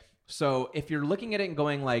 Okay, so if you're looking at it and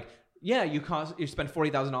going like, yeah, you spend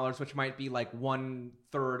 $40,000, which might be like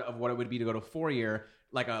 1/3 of what it would be to go to 4-year,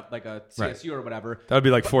 like a CSU or whatever. That would be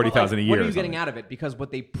like But, 40,000 a year. What are or you getting something. out of it? Because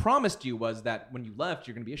what they promised you was that when you left,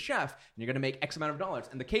 you're going to be a chef and you're going to make X amount of dollars.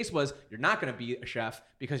 And the case was you're not going to be a chef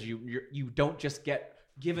because you don't just get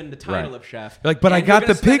given the title Right. of chef. You're like, but I And you're got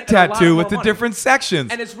gonna the pig spend a lot tattoo more with the money. different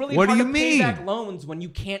sections. And it's really what hard do you to pay mean? back loans when you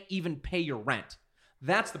can't even pay your rent.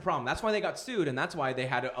 That's the problem. That's why they got sued, and that's why they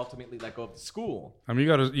had to ultimately let go of the school. I mean,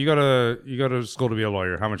 you go to school to be a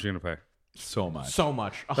lawyer. How much are you going to pay? So much. So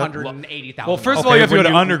much, $180,000. Well, first of Okay, all, you have to go when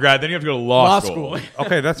to you- undergrad, then you have to go to law school.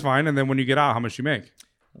 Okay, that's fine. And then when you get out, how much you make?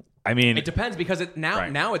 I mean, It depends because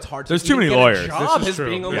now it's hard. There's to too even many get lawyers. A job This is as true.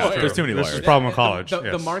 being a Yeah, lawyer. there's too many This is lawyers. the problem in college. The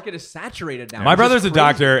yes. market is saturated now. my which is brother's a crazy.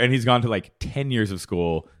 doctor, and he's gone to like 10 years of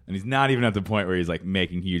school, and he's not even at the point where he's like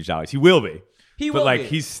making huge dollars. He will be. He but will like be.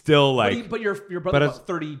 he's still like But your But brother as- was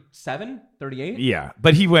 37, 38? yeah.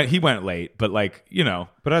 But he went late. But like, you know,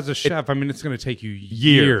 But as a chef, I mean, it's going to take you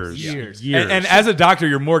Years. years. and as a doctor,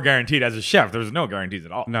 you're more guaranteed. As a chef, there's no guarantees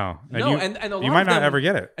at all. no, No, you, and a lot you might of not them, ever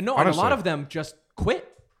get it. No, and a lot honestly. of them just quit.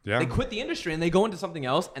 Yeah. They quit the industry and they go into something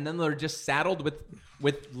else, and then they're just saddled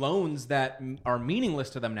with loans that are meaningless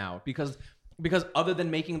to them now because other than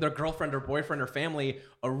making their girlfriend or boyfriend or family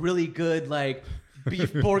a really good like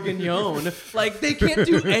beef bourguignon. Like they can't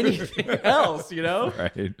do anything else, you know?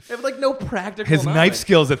 Right. They have like no practical His knowledge. knife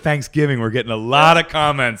skills at Thanksgiving were getting a lot of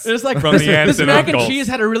comments It's like from the aunts this and mac uncles. and cheese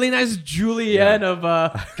had a really nice julienne of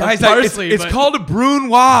Guys, parsley. it's but- called a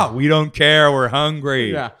brunoise. We don't care. We're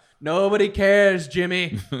hungry. Yeah. Nobody cares,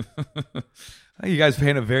 Jimmy. You guys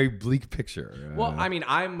paint a very bleak picture. Well, I mean,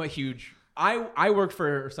 I'm a huge. I worked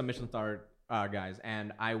for some Michelin star guys,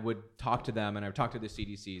 and I would talk to them, and I would talk to the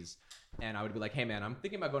CDCs, and I would be like, "Hey, man, I'm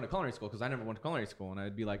thinking about going to culinary school because I never went to culinary school," and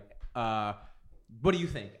I'd be like, "What do you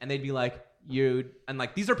think?" And they'd be like, and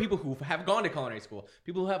like these are people who have gone to culinary school,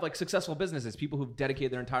 people who have like successful businesses, people who've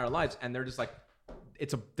dedicated their entire lives, and they're just like,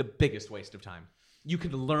 it's the biggest waste of time. You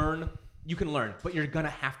can learn, but you're gonna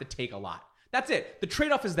have to take a lot. That's it. The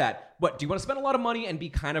trade-off is that, what, do you want to spend a lot of money and be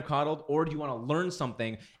kind of coddled, or do you want to learn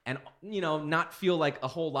something and, not feel like a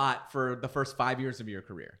whole lot for the first 5 years of your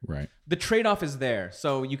career? Right. The trade-off is there.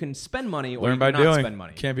 So you can spend money or Learn you by can not doing. spend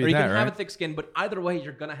money. Can't beat or you that, can have right? a thick skin, but either way,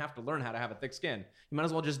 you're going to have to learn how to have a thick skin. You might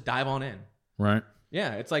as well just dive on in. Right.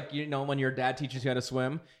 Yeah, it's like, when your dad teaches you how to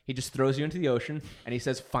swim, he just throws you into the ocean and he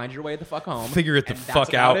says, find your way the fuck home. Figure it the and that's fuck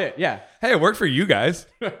about out. It. Yeah. Hey, it worked for you guys.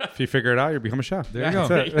 If you figure it out, you become a chef. There you go.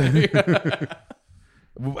 That's it.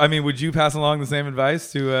 I mean, would you pass along the same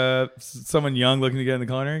advice to someone young looking to get in the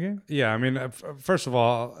culinary game? Yeah, I mean, first of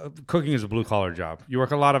all, cooking is a blue collar job. You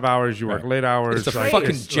work a lot of hours. You work Right. late hours. It's a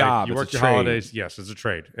fucking job. You It's work a your trade. holidays. Yes, it's a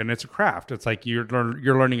trade, and it's a craft. It's like you're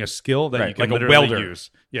learning a skill that Right, you can like a literally welder.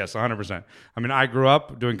 use. Yes, 100%. I mean, I grew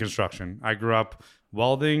up doing construction. I grew up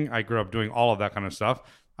welding. I grew up doing all of that kind of stuff.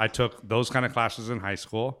 I took those kind of classes in high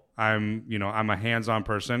school. I'm a hands-on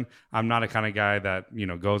person. I'm not a kind of guy that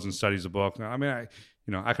goes and studies a book. I mean,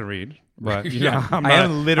 I can read, but I'm not, I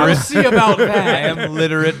am literate. We'll see about that. I am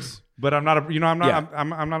literate. but I'm not a I'm not Yeah.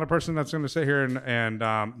 I'm not a person that's going to sit here and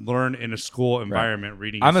learn in a school environment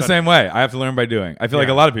reading. I'm and the studying. same way. I have to learn by doing. I feel like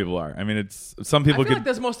a Yeah. lot of people are. I mean, it's some I people feel could. like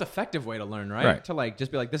that's the most effective way to learn, right? Right. To like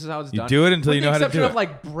just be like, this is how it's You done. do it until With you the know how to exception do of it.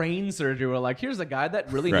 like brain surgery, where like, here's a guy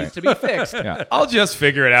that really Right. needs to be fixed. Yeah. I'll just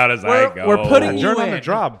figure it out as I We're- go. we're putting you Learn on in. the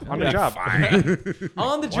job. On the job.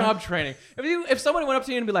 On the job training. If someone went up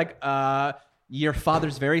to you and be like, your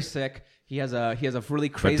father's very sick. He has a really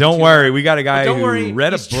crazy. But don't tumor. worry, we got a guy But don't who worry,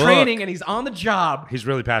 read a he's book. training and he's on the job He's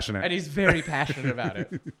really passionate. and he's very passionate about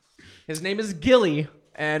it. His name is Gilly,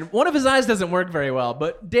 and one of his eyes doesn't work very well,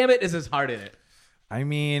 but damn it, is his heart in it. I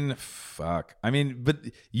mean, fuck. I mean, but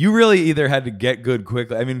you really either had to get good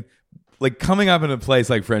quickly. I mean, like coming up in a place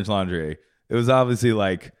like French Laundry, it was obviously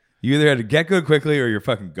like you either had to get good quickly or you're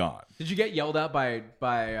fucking gone. Did you get yelled at by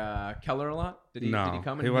Keller a lot? Did he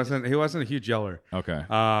come? And he wasn't a huge yeller. Okay.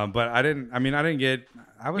 But I didn't get.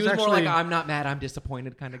 I He was was actually. more like, I'm not mad, I'm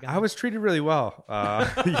disappointed kind of guy. I was treated really well.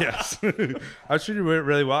 Yes, I was treated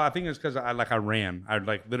really well. I think it's because I ran. I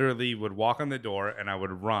literally would walk on the door and I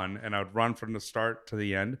would run from the start to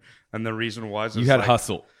the end. And the reason was You had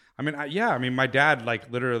hustle. I mean, my dad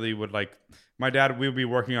literally would my dad, we would be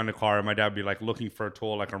working on the car and my dad would be looking for a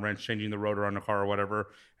tool, like a wrench, changing the rotor on the car or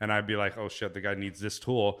whatever. And I'd be like, oh shit, the guy needs this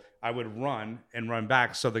tool. I would run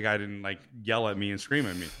back so the guy didn't yell at me and scream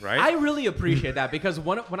at me. Right. I really appreciate that because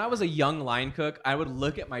when I was a young line cook, I would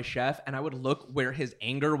look at my chef and I would look where his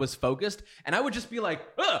anger was focused, and I would just be like,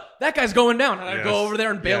 that guy's going down. And I'd Yes. go over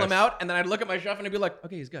there and bail Yes. him out, and then I'd look at my chef and I'd be like,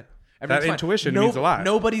 okay, he's good. That Everything's fine. intuition means a lot.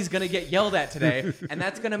 Nobody's going to get yelled at today, and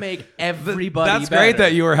that's going to make everybody That's better. great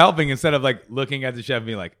that you were helping instead of looking at the chef and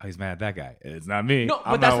being like, oh, he's mad at that guy. It's not me. No,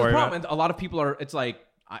 I'm but that's not the worried problem. about And a lot of people are, it's like,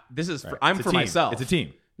 I'm It's for a team. myself. It's a team.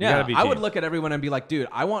 You Yeah, gotta be a I would team. look at everyone and be like, dude,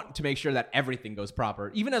 I want to make sure that everything goes proper.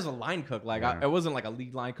 Even as a line cook, I wasn't like a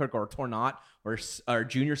lead line cook or a tournant or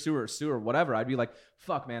junior steward or steward or whatever. I'd be like,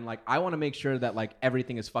 fuck, man, I want to make sure that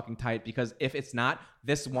everything is fucking tight, because if it's not,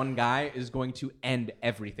 this one guy is going to end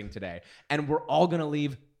everything today, and we're all gonna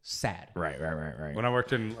leave sad. Right.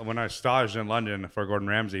 When I staged in London for Gordon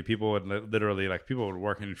Ramsay, people would literally people would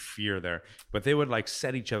work in fear there, but they would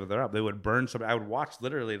set each other up. They would burn something. I would watch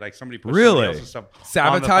literally somebody put Really? somebody else's stuff on the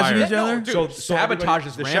Sabotaging fire. each other? No, dude, sabotage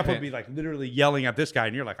is the chef would rampant. be literally yelling at this guy,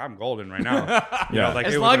 and you're like, I'm golden right now. Yeah.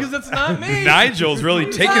 As long as it's not me. Nigel's really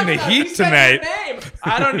What are you taking the talking about? heat He said tonight. your name.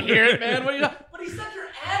 I don't hear it, man. What are you talking? But he said your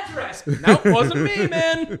address. Nope, wasn't me,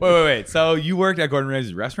 man. Wait. So you worked at Gordon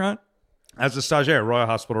Ramsay's restaurant? As a stagiaire, Royal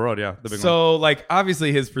Hospital Road, yeah, the big one. So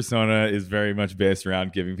obviously his persona is very much based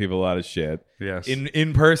around giving people a lot of shit. Yes.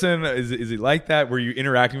 In person, is he like that? Were you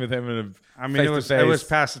interacting with him in a It was face-to-face?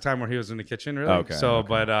 past the time where he was in the kitchen, really. Okay, So, okay.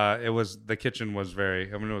 but the kitchen was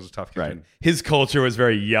it was a tough kitchen. Right. His culture was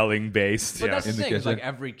very yelling based. But that's in the thing. kitchen. Is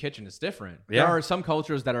every kitchen is different. Yeah. There are some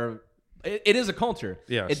cultures that are It is a culture.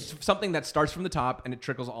 Yes. It's something that starts from the top and it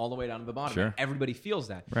trickles all the way down to the bottom. Sure. And everybody feels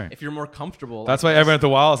that. Right. If you're more comfortable. That's why everyone at the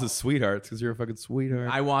Wallace is sweethearts, because you're a fucking sweetheart.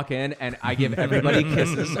 I walk in and I give everybody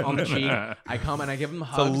kisses on the cheek. I come and I give them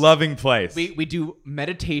It's a hugs. loving place. We do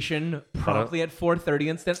meditation promptly at 4:30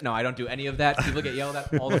 instead. No, I don't do any of that. People get yelled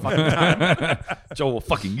at all the fucking time. Joe will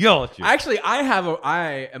fucking yell at you. Actually,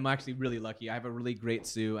 I am actually really lucky. I have a really great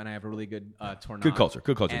Sioux and I have a really good Tornado. Good culture at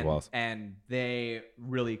the and, Wallace. And they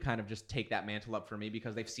really kind of just take that mantle up for me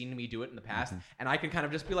because they've seen me do it in the past, and I can kind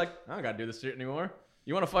of just be like, I don't gotta do this shit anymore.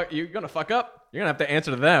 You're gonna fuck up. You're gonna have to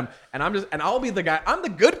answer to them, and I'll be the guy. I'm the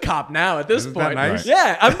good cop now at this Isn't that point. nice?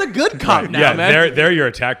 Yeah, I'm the good cop now, yeah, man. they're your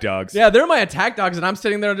attack dogs. Yeah, they're my attack dogs, and I'm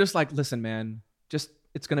sitting there just like, listen, man,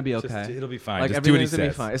 it's gonna be okay. It'll be fine. Like just do what he everything's gonna be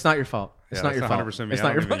says. fine. It's not your fault. It's not your fault. 100% me. It's I not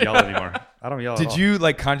don't your even fault. yell anymore. I don't yell at all. Did you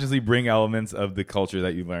like consciously bring elements of the culture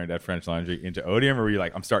that you learned at French Laundry into Odium, or were you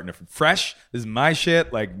like, I'm starting from fresh? This is my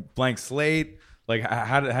shit, like blank slate. Like,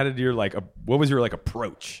 how did your what was your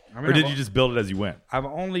approach, or did you just build it as you went? I've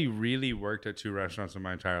only really worked at 2 restaurants in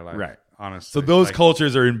my entire life. Right. Honestly. So those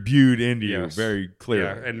cultures are imbued into you Yes. very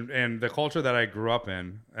clearly. Yeah, and the culture that I grew up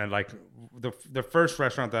in, and like the first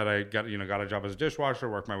restaurant that I got a job as a dishwasher,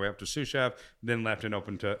 worked my way up to sous chef, then left and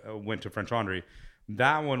went to French Laundry.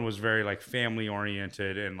 That one was very like family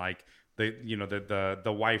oriented, and like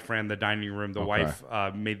the wife ran the dining room. The wife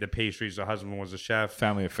made the pastries. The husband was a chef.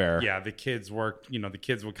 Family affair. Yeah, the kids worked. The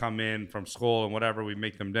kids would come in from school and whatever. We'd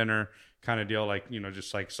make them dinner, kind of deal. Like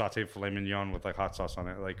just like sauteed filet mignon with like hot sauce on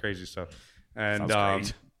it, like crazy stuff. And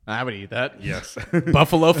Sounds great. I would eat that. yes.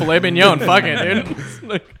 Buffalo filet mignon, fuck it,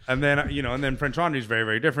 dude. And then and then French Laundry is very,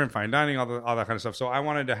 very different. Fine dining, all that kind of stuff. So I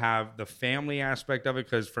wanted to have the family aspect of it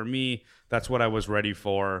because for me, that's what I was ready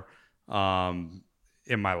for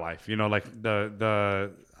in my life. Like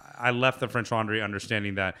I left the French Laundry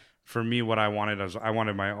understanding that for me, what I wanted was I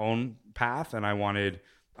wanted my own path, and I wanted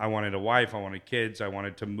a wife, I wanted kids, I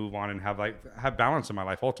wanted to move on and have balance in my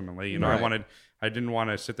life. Ultimately, Right. I didn't want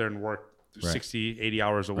to sit there and work Right. 60, 80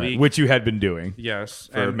 hours a Right. week. Which you had been doing. Yes,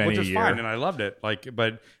 for many which is a fine, year. and I loved it.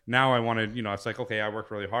 But now I wanted, it's like, okay, I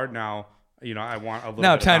worked really hard. Now, I want a little.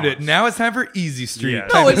 Now bit of balance. now it's time for Easy Street. Yeah.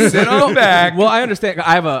 Time to sit on back. Well, I understand.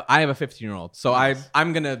 I have a 15-year-old, so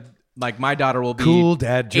I'm gonna like my daughter will be Cool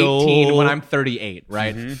Dad Joel. 18 when I'm 38,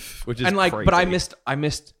 right? Which is And like, crazy. but I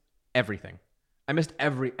missed everything. I missed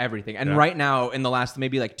everything. And right now, in the last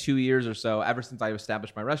maybe like 2 years or so, ever since I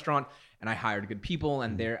established my restaurant and I hired good people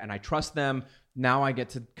and I trust them, now I get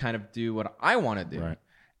to kind of do what I want to do. Right.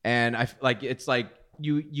 And I like it's like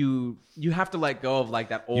you have to let go of like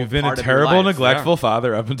that old. You've been a part of your terrible, life. neglectful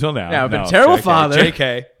father up until now. Yeah, I've been a No, terrible JK. father.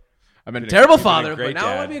 JK. I've been a You've terrible been a father, great but now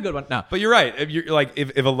I want dad. to be a good one. No, But you're right. If you're like,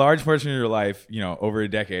 if a large portion of your life, over a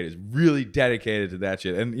decade is really dedicated to that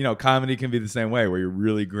shit, and comedy can be the same way, where you're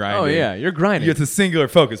really grinding. oh yeah, you're grinding. It's a singular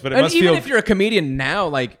focus, but it and must even feel if you're a comedian now,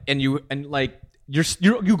 like,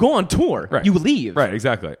 you go on tour, Right. you leave. right.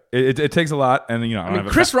 Exactly. It takes a lot, and I mean,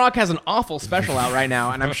 Chris Rock has an awful special out right now,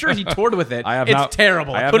 and I'm sure he toured with it. I have it's not-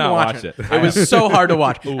 terrible. I have couldn't not watch watched it. it. It was so hard to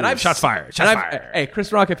watch. Ooh, and I've shots fired. and Shots I've- fired. Hey,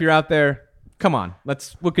 Chris Rock, if you're out there, come on.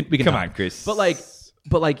 We can Come talk. on, Chris. But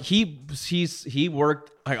like he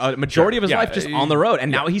worked like a majority of his Yeah, life just on the road,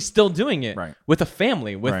 and now he's still doing it Right. with a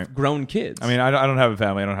family with Right. grown kids. I mean, I don't have a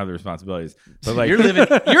family. I don't have the responsibilities. But like, you're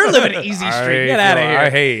living easy street. Get out of here.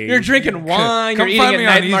 Hey, You're drinking wine. Come You're find eating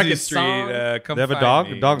me at on Night Easy Market Street. Song. Come They have a find dog.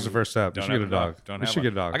 me. Dog's the first step. You Don't should have get a dog. Don't You have should one.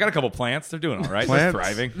 get a dog. I got a couple plants. They're doing all right. Plants? They're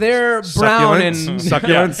thriving. They're brown Succulents? and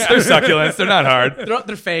Succulents? They're succulents. They're not hard.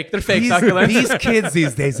 they're fake. They're fake succulents. These kids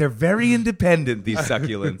these days are very independent. These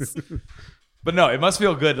succulents. But no, it must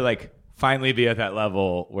feel good to like finally be at that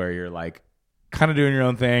level where you're like kind of doing your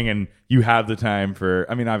own thing and you have the time for.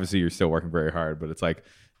 I mean, obviously you're still working very hard, but it's like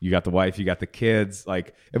you got the wife, you got the kids.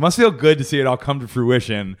 Like it must feel good to see it all come to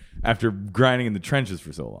fruition after grinding in the trenches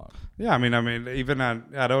for so long. Yeah, I mean, even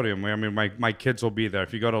at Odium, I mean, my kids will be there.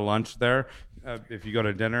 If you go to lunch there, if you go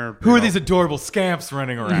to dinner, Who are these adorable scamps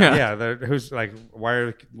running around? Yeah, who's like,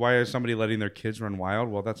 why is somebody letting their kids run wild?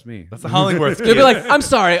 Well, that's me. That's the Hollingworth They'll kid. be like, I'm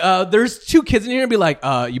sorry, there's 2 kids in here, and be like,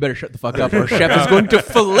 you better shut the fuck up, or Chef is going to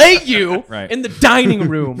fillet you Right. in the dining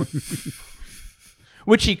room.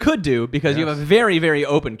 Which he could do because you have a very, very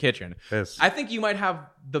open kitchen. Yes. I think you might have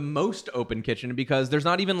the most open kitchen because there's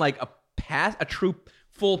not even like a true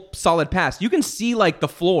full solid pass. You can see like the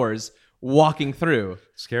floors walking through.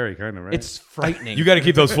 Scary, kind of, right? It's frightening. You got to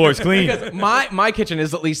keep those floors clean. Because my kitchen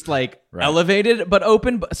is at least like Right. elevated but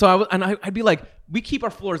open. So I'd be like, we keep our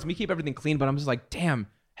floors, we keep everything clean, but I'm just like, damn,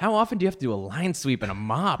 how often do you have to do a line sweep and a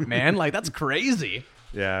mop, man? Like that's crazy.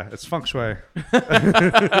 Yeah, it's feng shui.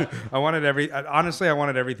 I wanted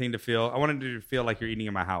everything to feel. I wanted you to feel like you're eating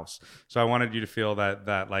in my house. So I wanted you to feel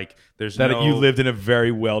that like there's That no. you lived in a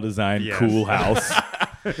very well designed, Yes. cool house.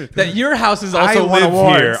 That your house is I also won live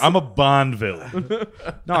awards. here. I'm a Bond villain.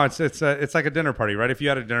 No, it's like a dinner party, right? If you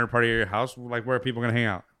had a dinner party at your house, like where are people gonna hang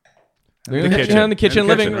out? In the kitchen. kitchen, In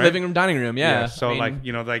the living kitchen, right? living room, dining room. Yeah. So I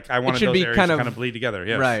mean, I wanted should those be areas kind to of- kind of bleed together.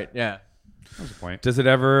 Yes. right. Yeah. That was the point. Does it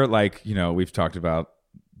ever we've talked about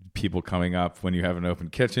people coming up when you have an open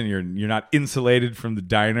kitchen, you're not insulated from the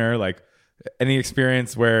diner, like any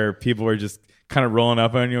experience where people are just kind of rolling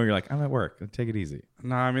up on you and you're like, I'm at work, take it easy.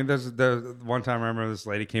 No, I mean, there's one time I remember this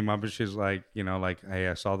lady came up and she's like, hey,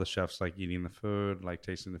 I saw the chefs like eating the food, like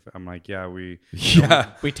tasting the food. I'm like, yeah, we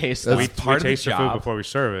We taste That's stuff. we part of the taste the food job. before we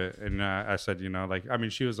serve it. And I said,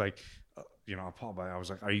 she was like, appalled by it. I was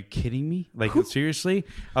like, are you kidding me? Like, seriously?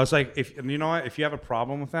 I was like, if you know what, if you have a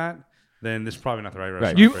problem with that, then this is probably not the right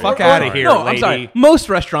restaurant. You for fuck you. outta here, No, I'm lady. sorry. Most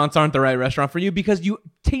restaurants aren't the right restaurant for you because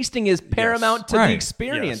tasting is paramount to Right. the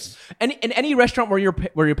experience. And in any restaurant where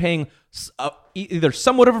you're paying either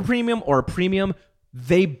somewhat of a premium or a premium,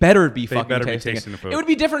 they better be tasting the food. It would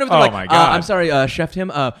be different if they're Oh like, my God. I'm sorry, Chef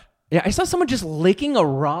Tim. Yeah, I saw someone just licking a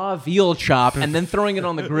raw veal chop and then throwing it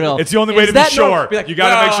on the grill. It's the only way to be sure. Be like, You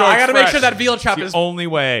gotta make sure I it's gotta make fresh. sure that veal chop It's is the only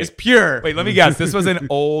way. is pure. Wait, let me guess. This was an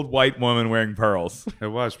old white woman wearing pearls. It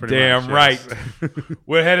was pretty Damn much, right. yes.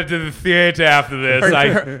 We're headed to the theater after this.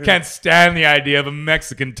 I can't stand the idea of a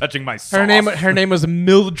Mexican touching my sauce. Her name was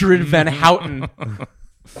Mildred Van Houten.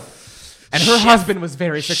 And her husband was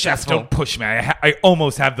very Chef, successful. don't push me. I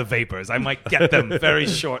almost have the vapors. I might get them very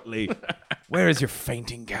shortly. Where is your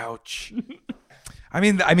fainting couch? I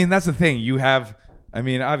mean, that's the thing. You have. I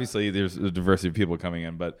mean, obviously, there's a diversity of people coming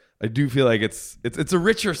in, but I do feel like it's a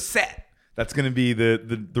richer set. That's going to be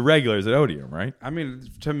the regulars at Odeum, right? I mean,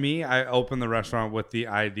 to me, I opened the restaurant with the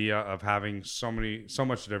idea of having so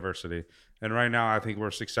much diversity. And right now, I think we're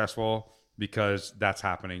successful because that's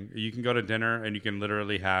happening. You can go to dinner and you can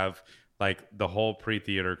literally have like the whole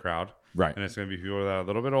pre-theater crowd. Right. And it's going to be people that are a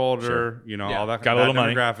little bit older, all that Got a little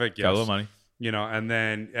money. demographic. Got a little money. And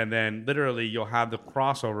then literally you'll have the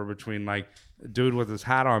crossover between like dude with his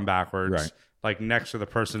hat on backwards, Right. like next to the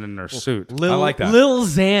person in their suit. I like that. Lil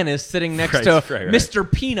Xan is sitting next Right, to right. Mr.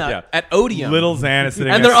 Peanut Yeah. at Odeum. Little Xan is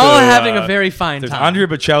sitting and next they're all to, having a very fine There's time. Andrea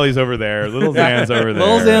Bocelli's over there. Little Xan's over there.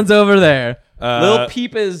 Lil Xan's over there. Uh, Lil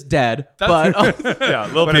Peep is dead. But Yeah,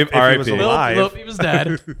 Lil But Peep, if he was R.I.P. alive- Lil Peep is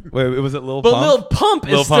dead. Wait, was it Lil But Pump? Lil Pump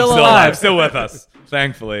is Lil still Pump's alive. still with us,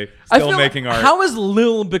 thankfully. I Still feel making like, art. how has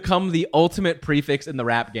Lil become the ultimate prefix in the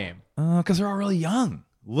rap game? Because they're all really young.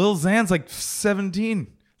 Lil Xan's like 17.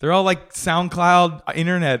 They're all like SoundCloud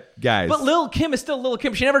internet guys. But Lil Kim is still Lil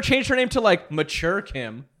Kim. She never changed her name to like Mature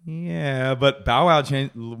Kim. Yeah, but Bow Wow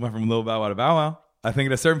went from Lil Bow Wow to Bow Wow. I think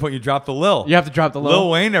at a certain point you drop the Lil. You have to drop the Lil. Lil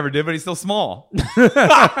Wayne never did, but he's still small.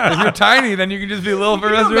 If you're tiny, then you can just be Lil for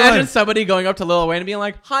the rest of your Imagine life. somebody going up to Lil Wayne and being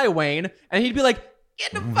like, "Hi, Wayne," and he'd be like,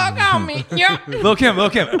 "Get the fuck on me, yeah." Lil Kim.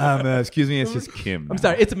 Excuse me, it's just Kim. I'm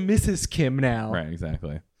sorry, it's Mrs. Kim now. Right,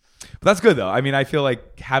 exactly. But that's good though. I mean, I feel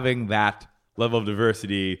like having that level of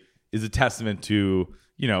diversity is a testament to,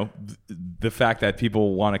 the fact that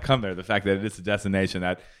people want to come there, the fact that it's a destination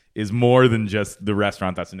that is more than just the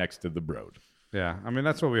restaurant that's next to the Broad. Yeah, I mean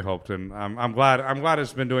that's what we hoped, and I'm glad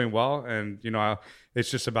it's been doing well, and it's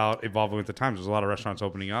just about evolving with the times. There's a lot of restaurants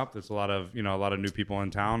opening up. There's a lot of new people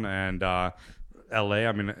in town, and LA.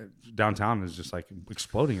 I mean, downtown is just like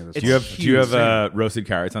exploding at this. Do point. you have roasted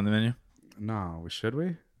carrots on the menu? No, should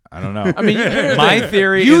we? I don't know. I mean, my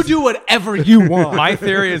theory you is, do whatever you want. my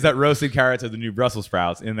theory is that roasted carrots are the new Brussels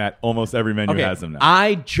sprouts, in that almost every menu Okay, has them now.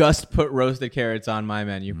 I just put roasted carrots on my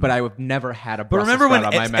menu, but I've never had a But Brussels remember when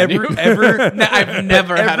sprout on my menu. I've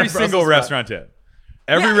never had a every Brussels single sprout. restaurant did.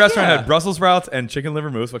 Every Yeah, restaurant yeah. had Brussels sprouts and chicken liver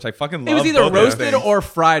mousse, which I fucking love. It was either both those roasted things. or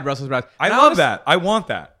fried Brussels sprouts. I And love honest- that. I want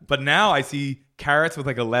that. But now I see carrots with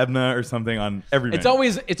like a lebna or something on every menu. It's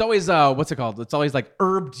always what's it called? It's always like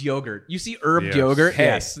herbed yogurt. You see herbed Yes. yogurt? Hey,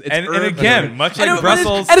 Yes. It's and herbed again, yogurt. much And like it-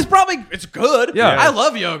 Brussels- and it's good. Yeah. I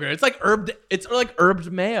love yogurt. It's like herbed. It's like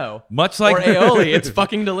herbed mayo. Much like or aioli. It's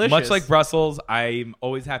fucking delicious. Much like Brussels, I'm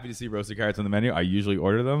always happy to see roasted carrots on the menu. I usually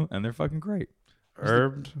order them, and they're fucking great.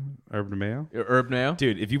 Herbed mayo. herbed mayo.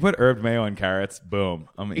 Dude, if you put herbed mayo on carrots, boom,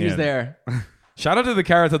 I'm in. He's there. Shout out to the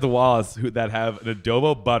carrots at the Wallace that have an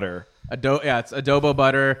adobo butter. It's adobo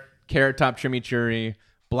butter, carrot top chimichurri,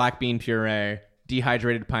 black bean puree,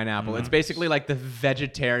 dehydrated pineapple. It's basically like the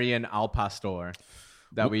vegetarian al pastor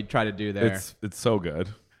that we try to do there. It's so good.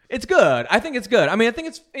 It's good. I think it's good. I mean, I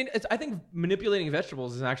think I think manipulating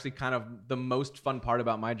vegetables is actually kind of the most fun part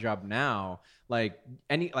about my job now. Like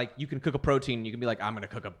you can cook a protein. You can be like, I'm gonna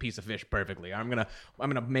cook a piece of fish perfectly. I'm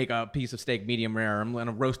gonna make a piece of steak medium rare. I'm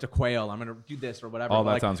gonna roast a quail. I'm gonna do this or whatever. All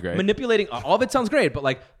that like, sounds great. Manipulating all of it sounds great, but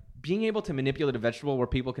like being able to manipulate a vegetable where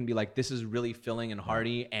people can be like, this is really filling and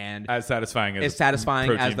hearty and as satisfying as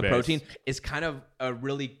the protein is kind of a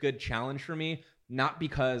really good challenge for me. Not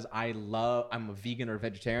because I'm a vegan or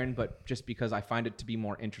vegetarian, but just because I find it to be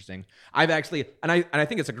more interesting. I've actually, and I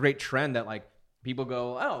think it's a great trend that like people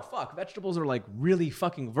go, oh fuck, vegetables are like really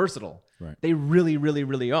fucking versatile. Right. They really, really,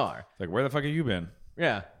 really are. Like, where the fuck have you been?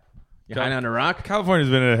 Yeah. You hiding under a rock? California's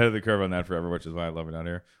been ahead of the curve on that forever, which is why I love it out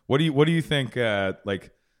here. What do you think?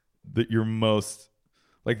 Like that your most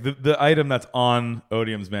like the item that's on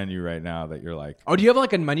Odium's menu right now that you're like, oh, do you have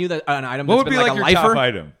like a menu an item? What that's would been be like like a your lifer? top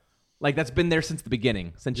item? Like that's been there since the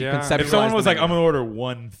beginning, since you Yeah. conceptualized. If someone was the like, menu. I'm gonna order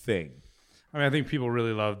one thing. I mean, I think people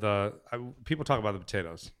really love people talk about the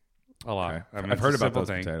potatoes a lot. Okay. I mean, I've it's heard a about simple those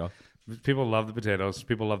thing. potatoes. People love the potatoes.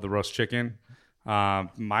 People love the roast chicken.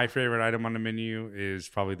 My favorite item on the menu is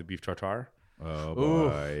probably the beef tartare. Oh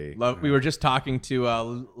Ooh, boy. we were just talking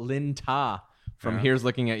to Lin Ta from Here's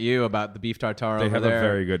Looking at You about the beef tartare. They over have there. a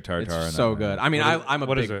very good tartare. It's in so that good. menu. I mean, I'm a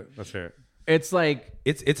What big. is it? Let's hear it. It's like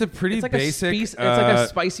It's a pretty it's like basic. it's like a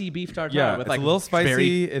spicy beef tartare. Yeah, with it's like a little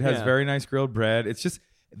spicy. It has yeah. very nice grilled bread. It's just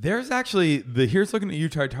there's actually the Here's Looking at You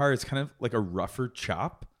tartare is kind of like a rougher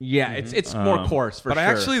chop. Yeah, it's more coarse for but sure. I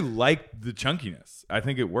actually like the chunkiness. I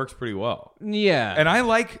think it works pretty well. yeah, And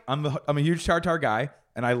I'm a huge tartare guy,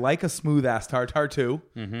 and I like a smooth ass tartare too.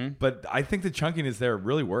 Mm-hmm. But I think the chunkiness there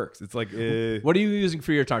really works. It's like what are you using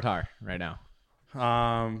for your tartare right now?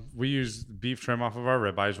 We use beef trim off of our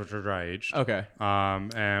ribeyes, which are dry aged. Okay.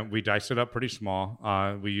 And we dice it up pretty small.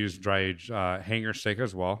 We use dry aged hanger steak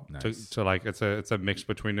as well. Nice. To like it's a mix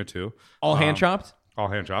between the two. All hand chopped. All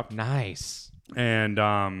hand chopped. Nice. And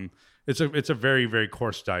it's a very, very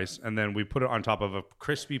coarse dice, and then we put it on top of a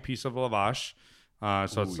crispy piece of lavash.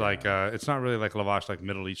 So it's like it's not really like lavash, like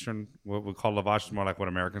Middle Eastern. What we call lavash is more like what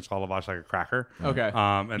Americans call lavash, like a cracker. Okay.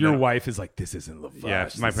 And your then- wife is like, this isn't lavash. Yeah,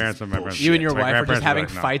 my This parents is and my parents. bullshit. You and your My wife are just grandparents having were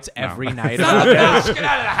like, no, fights no. every night about this. Get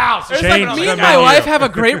out of the house. It's Change like me the and my menu. wife have a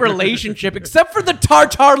great relationship, except for the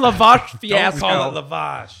tartare lavash Don't fiasco. call it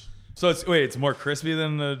lavash. So it's more crispy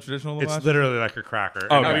than the traditional lavash? It's literally like a cracker.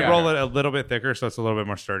 Oh, And okay. we roll it a little bit thicker, so it's a little bit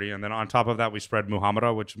more sturdy. And then on top of that, we spread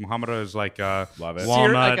muhammara, which muhammara is like Love it.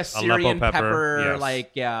 walnut, like a Syrian Aleppo pepper, Yes.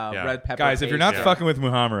 like Yeah. red pepper. Guys, if you're not paste. fucking with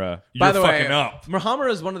muhammara, you're By the way, fucking up. muhammara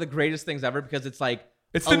is one of the greatest things ever because it's like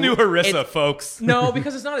It's the new harissa, it's- folks. No,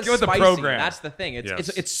 because it's not as Get with the spicy. program. That's the thing. It's Yes.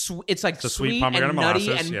 it's like a sweet sweet pomegranate and nutty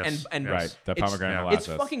molasses, and yes. and Yes. Right, the it's- pomegranate yeah. molasses.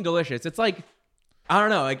 It's fucking delicious. It's like I don't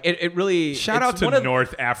know, like it really. Shout it's out to one of-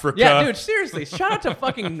 North Africa. Yeah, dude, seriously, shout out to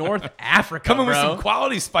fucking North Africa, Coming with bro. some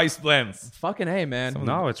quality spice blends. Fucking A, man.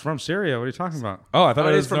 No, it's from Syria. What are you talking about? Oh, I thought Oh,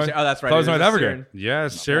 it it was is from North, Syria. Oh, that's right. Thought it was It is North Africa. Syrian. Yeah,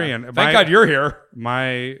 it's Syrian. Thank God you're here.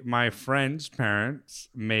 My friend's parents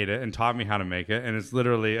made it and taught me how to make it, and it's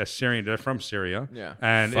literally a Syrian. They're from Syria. Yeah.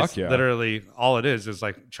 and Fuck it's yeah. literally all it is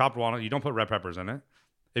like chopped walnut. You don't put red peppers in it.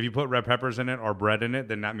 If you put red peppers in it or bread in it,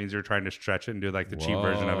 then that means you're trying to stretch it and do like the cheap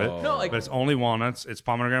version of it. No, like But it's only walnuts. It's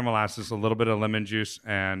pomegranate molasses, a little bit of lemon juice,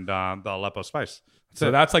 and the Aleppo spice. So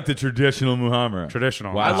that's like the traditional muhammara.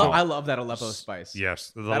 Traditional. Wow. I love that Aleppo spice.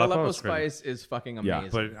 Yes, the That Aleppo is great. spice is fucking Yeah,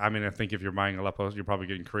 amazing. But I mean, I think if you're buying Aleppo, you're probably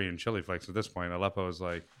getting Korean chili flakes at this point. Aleppo is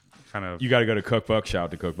like kind of. You got to go to Cookbook. Shout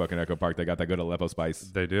out to Cookbook in Echo Park. They got that good Aleppo spice.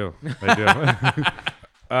 They do. They do.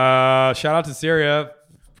 Shout out to Syria.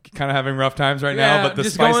 Kind of having rough times right now, Yeah, but the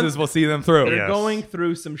just spices will see them through. They're Yes. going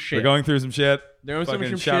through some shit. They're going through some shit. They're going through Fucking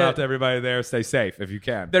some shout shit. out to everybody there. Stay safe if you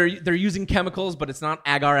can. They're using chemicals, but it's not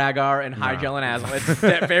agar agar and higel and azole.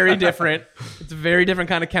 It's very different. It's a very different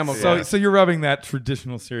kind of chemical. So you're rubbing that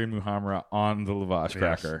traditional Syrian muhammara on the lavash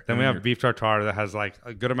cracker. Then we have beef tartare that has like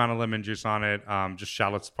a good amount of lemon juice on it, just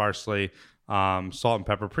shallots, parsley, salt and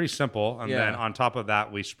pepper. Pretty simple. And then on top of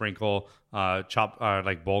that, we sprinkle chopped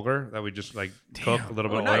like bulgur that we just like cook a little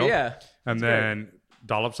bit of no, oil. yeah. And then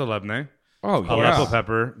dollops of lebne, Oh, Aleppo yeah.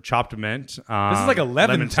 pepper, chopped mint. This is like a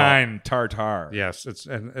lemon salt. Levantine tartare. Yes,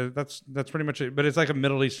 that's pretty much it. But it's like a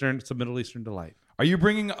Middle Eastern. It's a Middle Eastern delight. Are you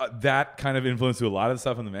bringing that kind of influence to a lot of the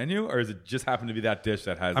stuff on the menu, or does it just happen to be that dish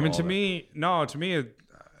that has? I mean, all to of it? me, no. To me,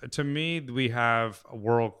 to me, we have a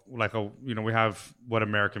world we have what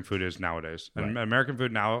American food is nowadays. And American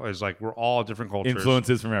food now is like we're all different cultures.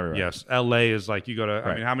 Influences from everywhere. Yes. LA is like you go to,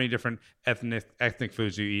 I mean, how many different ethnic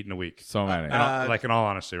foods do you eat in a week? So many. Like in all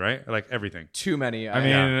honesty, right? Like everything. Too many. I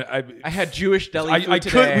mean, I had Jewish deli food we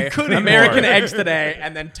today, could eat American more. eggs today,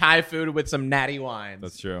 and then Thai food with some natty wines.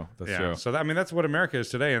 That's true. That's Yeah. true. So I mean, that's what America is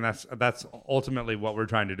today, and that's ultimately what we're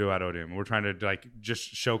trying to do at Odium. We're trying to like just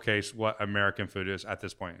showcase what American food is at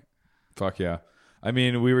this point. Fuck yeah. I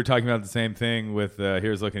mean, we were talking about the same thing with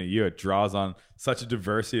Here's Looking at You. It draws on such a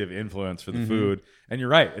diversity of influence for the food. And you're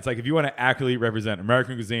right. It's like if you want to accurately represent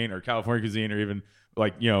American cuisine or California cuisine or even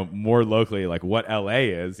like, you know, more locally, like what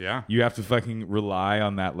LA is, you have to fucking rely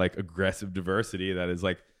on that like aggressive diversity that is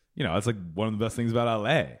like, you know, it's like one of the best things about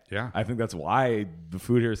LA. Yeah. I think that's why the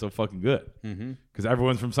food here is so fucking good. Because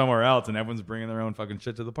everyone's from somewhere else and everyone's bringing their own fucking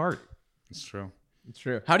shit to the party. It's true. It's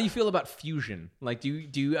true. How do you feel about fusion? Like, do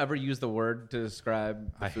you ever use the word to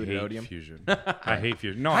describe the food at Odium? Fusion. I hate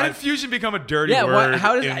fusion. No, How did fusion become a dirty Yeah, word?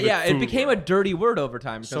 how does in the it food became world? a dirty word over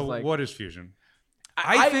time. so Like, what is fusion?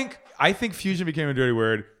 I think fusion became a dirty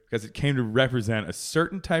word because it came to represent a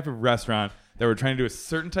certain type of restaurant that were trying to do a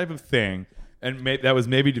certain type of thing, and that was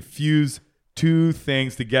maybe to fuse two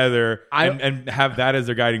things together and have that as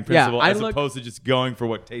their guiding principle, opposed to just going for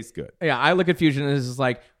what tastes good. Yeah, I look at fusion as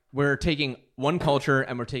like we're taking one culture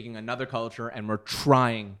and we're taking another culture and we're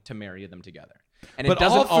trying to marry them together. And But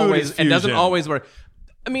all food is it doesn't fusion. always work.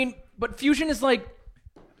 I mean, but fusion is like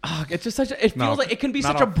it's just it feels like it can be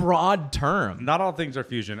not such all- a broad term. Not all things are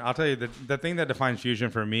fusion. I'll tell you the thing that defines fusion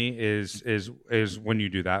for me is when you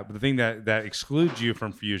do that. But the thing that excludes you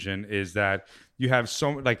from fusion is that you have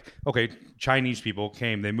Chinese people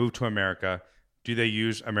came, they moved to America. Do they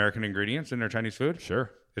use American ingredients in their Chinese food?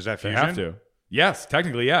 Sure. Is that They fusion? have to. Yes,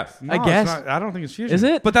 technically, yes. No, I it's guess. not. I don't think it's fusion. Is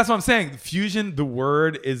it? But that's what I'm saying. Fusion, the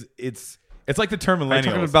word is it's like the term Are you millennials.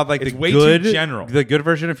 talking about like it's the way good, too general. the good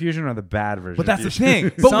version of fusion or the bad version? But that's of the fusion?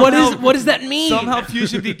 thing. But what does that mean? Somehow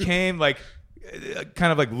fusion became like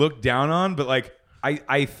kind of like looked down on, but like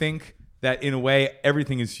I think that in a way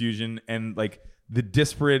everything is fusion and like the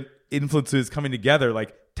disparate influences coming together,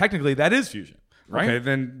 like technically that is fusion. Right? Okay,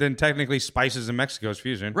 then technically spices in Mexico is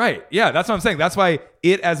fusion. Right. Yeah, that's what I'm saying. That's why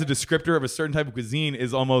it as a descriptor of a certain type of cuisine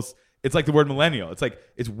is almost it's like the word millennial. It's like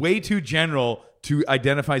it's way too general to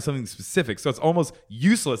identify something specific. So it's almost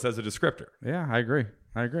useless as a descriptor. Yeah, I agree.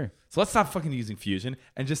 So let's stop fucking using fusion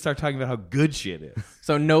and just start talking about how good shit is.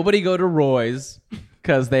 So nobody go to Roy's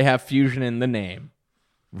because they have fusion in the name.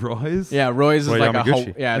 Roy's? Yeah, Roy's is Roy like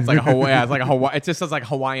Yamaguchi. it's like a Hawaii, it's like a Hawaii. It just says like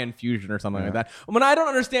Hawaiian fusion or something like that. I mean, I don't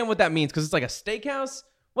understand what that means because it's like a steakhouse.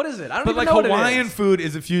 What is it? I don't But even like know what Hawaiian it is. food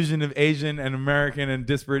is a fusion of Asian and American and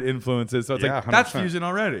disparate influences. So it's Yeah, like that's 100%. fusion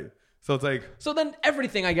already. So it's like So then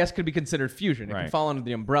everything, I guess, could be considered fusion. It Right. can fall under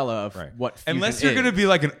the umbrella of what fusion unless you're is. going to be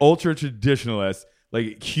like an ultra traditionalist,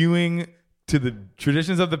 like hewing to the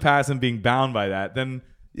traditions of the past and being bound by that, then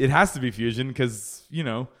it has to be fusion because, you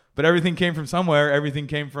know, but everything came from somewhere. Everything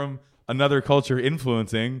came from another culture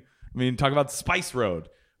influencing. I mean, talk about Spice Road.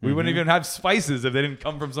 We wouldn't even have spices if they didn't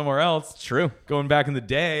come from somewhere else. True. Going back in the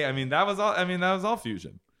day, I mean, that was all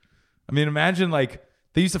fusion. I mean, imagine like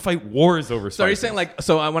they used to fight wars over spices. So are you saying like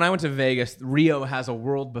when I went to Vegas, Rio has a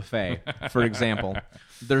world buffet, for example.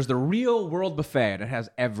 There's the Rio World Buffet, and it has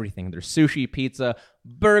everything. There's sushi, pizza,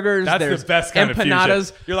 burgers. That's there's the best kind empanadas. of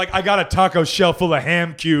fusion. You're like, I got a taco shell full of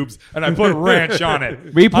ham cubes and I put ranch on it.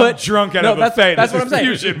 I'm drunk at a buffet. That's This what I'm is saying.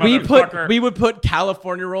 fusion, we motherfucker. would put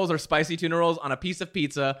California rolls or spicy tuna rolls on a piece of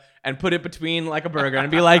pizza and put it between like a burger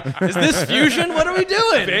and be like, "Is this fusion? What are we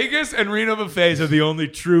doing?" Vegas and Reno buffets are the only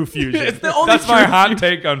true fusion. It's the only That's my true hot fusion.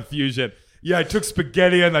 take on fusion. Yeah, I took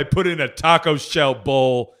spaghetti and I put it in a taco shell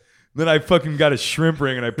bowl. Then I fucking got a shrimp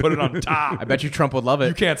ring and I put it on top. I bet you Trump would love it.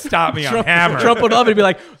 You can't stop me. I'm hammered. Trump would love it. He'd be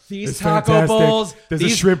like, these It's taco fantastic. bowls, There's a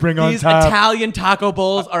these, shrimp ring on these top. Italian taco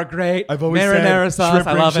bowls are great. I've always marinara said sauce. shrimp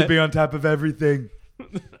I ring love should it. be on top of everything.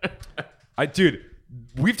 Dude,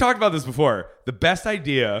 we've talked about this before. The best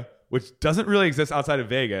idea, which doesn't really exist outside of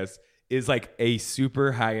Vegas, is like a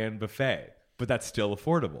super high-end buffet, but that's still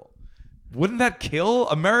affordable. Wouldn't that kill?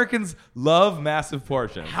 Americans love massive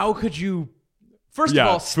portions. How could you? First Yeah, of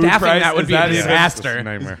all, food staffing price, that would is be a that even- It's a disaster.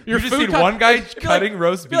 nightmare. You just food need cost- one guy Be like- cutting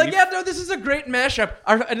roast Be beef. like, yeah, no, this is a great mashup.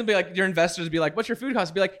 And it'd be like, your investors would be like, what's your food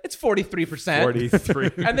cost? Be like, it's 43%.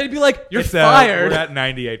 43. And they'd be like, you're It's, fired. We're at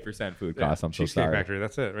 98% food cost. I'm so Cheesecake sorry. Factory.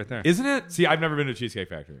 That's it right there. Isn't it? See, I've never been to Cheesecake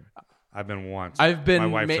Factory. I've been once. I've been My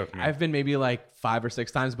wife took me. I've been maybe like 5 or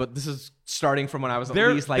 6 times, but this is starting from when I was at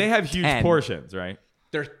They're, least like they have huge 10. portions, right?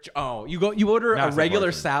 You order Massive a regular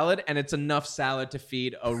portion. salad, and it's enough salad to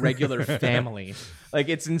feed a regular family. Like,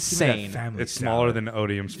 it's insane. It's smaller than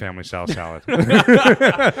Odium's family style salad. Do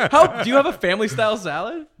you have a family style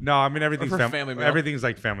salad? No, I mean everything's Or for family meal? everything's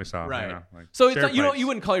like family style. Right. You know, like So it's share like, you plates.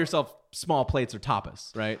 wouldn't call yourself small plates or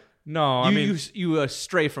tapas, right? No, I mean you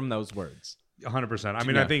stray from those words. 100%. I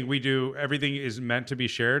mean, Yeah. I think we do. Everything is meant to be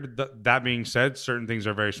shared. That being said, certain things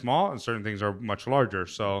are very small and certain things are much larger.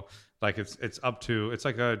 So, like, it's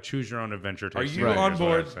like a choose your own adventure. Are tasting you menu on is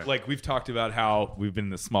what I would board? say. Like, we've talked about how we've been in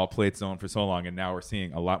the small plate zone for so long, and now we're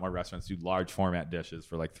seeing a lot more restaurants do large format dishes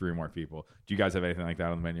for like 3 or more people. Do you guys have anything like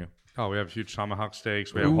that on the menu? Oh, we have huge tomahawk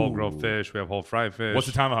steaks. We have whole grilled fish. We have whole fried fish. What's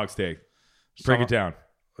the tomahawk steak? Break it down.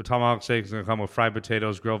 The tomahawk steak is going to come with fried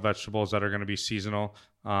potatoes, grilled vegetables that are going to be seasonal.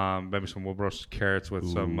 Maybe some wood roasted carrots with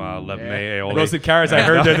some Lebanese aioli. Roasted carrots. I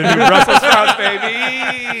heard they're the new Brussels sprouts,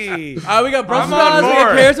 baby. We got Brussels I'm on sprouts, we got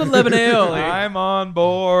board. carrots with Lebanese. I'm on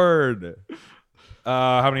board.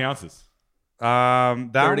 How many ounces? That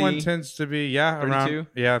 30, one tends to be 32?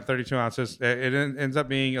 around 32 ounces. It ends up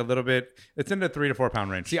being a little bit. It's in the 3 to 4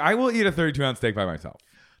 pound range. See, I will eat a 32-ounce steak by myself.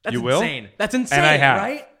 That's You will? insane. That's insane, And I have.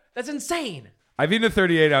 right? That's insane. I've eaten a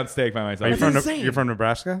 38-ounce steak by myself. insane. You're from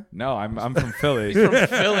Nebraska? No, I'm from Philly. From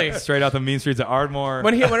Philly. Straight out the mean streets of Ardmore.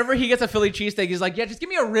 Whenever he gets a Philly cheesesteak, he's like, yeah, just give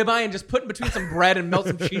me a ribeye and just put in between some bread and melt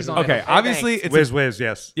some cheese on it. Okay, obviously thanks. it's Whiz,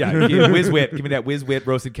 yes. yeah, whiz wit. Give me that whiz wit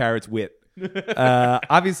roasted carrots wit.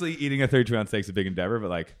 Obviously, eating a 32-ounce steak is a big endeavor, but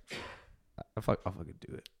like, I'll fucking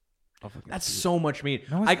do it. That's so much meat.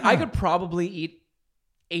 No, it's I not. could probably eat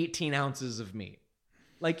 18 ounces of meat,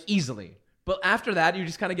 like easily. But after that, you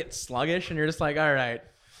just kind of get sluggish, and you're just like, all right.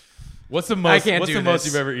 What's the most? can't What's do the most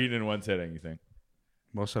this. you've ever eaten in one sitting? You think?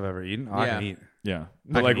 Most I've ever eaten. I Yeah. can eat. Yeah, I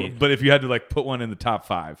but can eat. but if you had to like put one in the top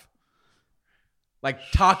 5, Like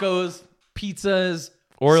tacos, pizzas,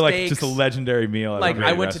 or like steaks. just a legendary meal. At Like a great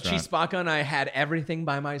I went to restaurant. Chispaca and I had everything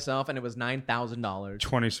by myself, and it was $9,000.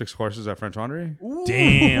 26 courses at French Laundry.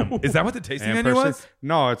 Damn, is that what the tasting And menu per was? se-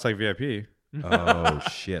 No, it's like VIP. Oh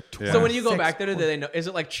shit! Yeah. So when you go back there, do they know? Is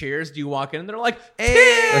it like Cheers? Do you walk in and they're like,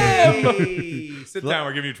 Hey, sit down.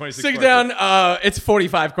 We're giving you 26. sit courses. down. It's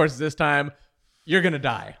 45 courses this time. You're gonna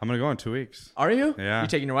die. I'm going to go in 2 weeks. Are you? Yeah. You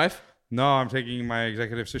taking your wife? No, I'm taking my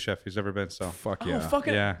executive sous chef. He's never been, so. Fuck Oh, yeah!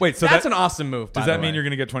 fucking. Yeah. Wait, so that's that, an awesome move. does by that the mean way. you're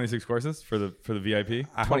gonna get 26 courses for the VIP?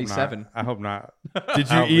 I hope 27. not. I hope not. Did I you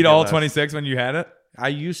hope we eat get all less. 26 when you had it? I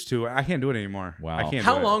used to. I can't do it anymore. Wow. I can't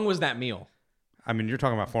How do it. long was that meal? I mean, you're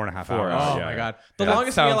talking about 4.5 4 hours. hours. Oh yeah, my yeah. god. The That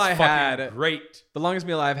longest sounds meal I fucking had. great. The longest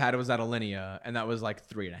meal I've had was at Alinea, and that was like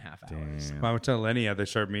 3.5 hours. When I went to Alinea, they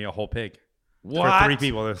served me a whole pig. What? For 3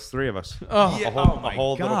 people. There's 3 of us. Oh. Yeah, a whole, oh my a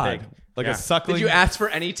whole God. little pig. Like Yeah. a suckling. Did you ask for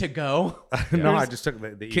any to go? No, I just took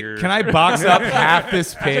the ears. Can I box up half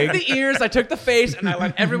this I took pig? the ears, I took the face, and I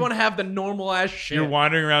let everyone have the normal ass shit. You're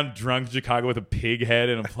wandering around drunk Chicago with a pig head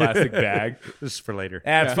in a plastic bag. This is for later.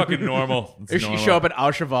 That's fucking normal. It's Or you normal. show up at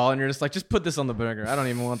Al Cheval and you're just like, just put this on the burger. I don't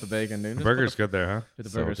even want the bacon, dude. Just Burger's put good there, huh? the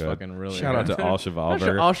So burger's good. fucking really Shout out good. to Al Cheval Shout out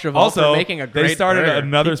Burger. to Al Cheval Also, for making a they great started burger.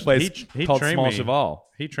 another place he called trained Small me. Cheval.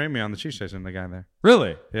 He trained me on the cheese station, the guy there.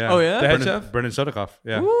 Really? Yeah. Oh, yeah? The head Brendan, chef? Brendan Sodikoff.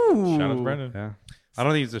 Yeah. Ooh. Shout out to Brendan. Yeah. I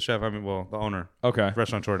don't think he's the chef. I mean, well, the owner. Okay.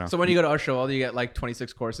 Restaurateur now. So when you go to Al Cheval, do you get like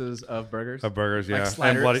 26 courses of burgers? Of burgers, yeah. Like And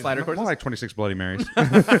slider courses? More like 26 Bloody Marys.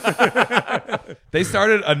 They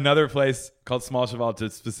started another place called Small Cheval to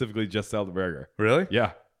specifically just sell the burger. Really?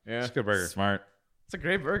 Yeah. Yeah. It's a good burger. Smart. It's a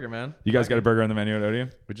great burger, man. You guys got a burger on the menu at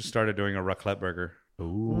Odeon? We just started doing a raclette burger.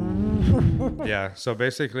 Ooh. Yeah. So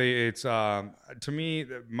basically, it's to me,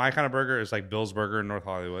 my kind of burger is like Bill's Burger in North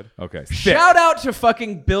Hollywood. Okay. Shout out to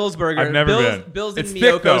fucking Bill's Burger. I've never Bill's, been. Bill's It's and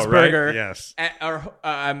thick Miyoko's though, right? burger. Yes.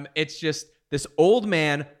 It's just this old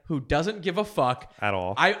man who doesn't give a fuck At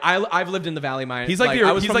all. I've lived in the Valley. He's like,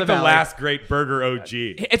 I was he's from like the Valley. last great burger OG.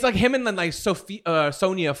 It's like him and then like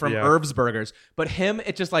Sonia from Yeah. Herbs Burgers, but him,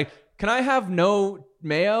 it's just like, can I have no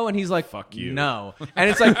mayo? And he's like, Fuck you. no. And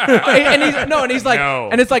it's like, and he's like, No.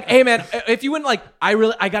 and it's like, hey man, if you wouldn't like,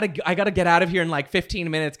 I gotta get out of here in like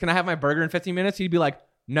 15 minutes. Can I have my burger in 15 minutes? He'd be like,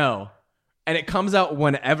 no. And it comes out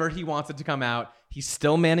whenever he wants it to come out. He's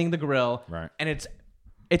still manning the grill, Right. And it's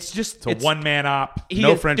just It's a one-man op. he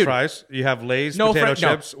No gets- French dude, fries. You have Lay's no potato French- no.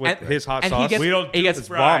 chips with And- his hot and sauce. He don't gets do it's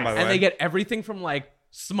bomb, by the and way. they get everything from like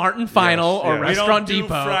Smart and Final Yes, or yeah. Restaurant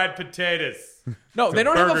Depot. potatoes. No, they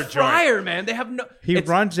don't have a burger joint. fryer, man. They have no. He it's-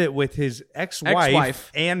 runs it with his ex-wife,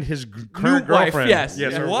 Ex-wife. and his current wife, girlfriend. yes.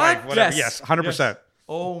 Yes. Yeah. Or What? wife, whatever. Yes. Yes. 100%.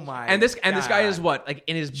 Oh my! And this guy is what, like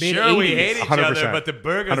in his mid 80s. Sure, we hate each 100%. other, but the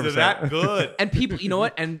burgers are 100%. that good. And people, you know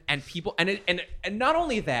what? And people, and not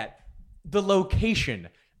only that, the location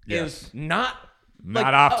Yes. is not Not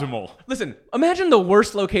like, optimal. Listen, imagine the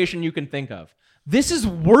worst location you can think of. This is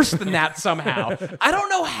worse than that somehow. I don't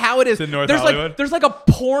know how it is. In North there's Hollywood? there's like a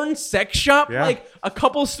porn sex shop Yeah. like a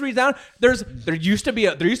couple streets down. There used to be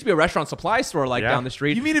a restaurant supply store like down the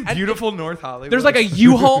street. You mean in And beautiful North Hollywood? there's like a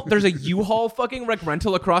U-Haul. There's a U-Haul fucking like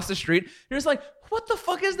rental across the street. You're just like, what the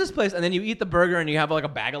fuck is this place? And then you eat the burger and you have like a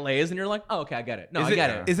bag of Lay's and you're like, oh, okay, I get it. No, I get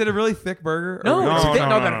it. Is it a really thick burger? No, Or- it's No, thin. no,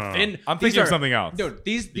 No, no, they're no, thin. I'm These thinking of are- something else. Dude,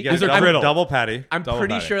 these You get are. a griddle. double patty. I'm double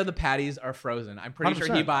pretty patty. sure the patties are frozen. I'm pretty sure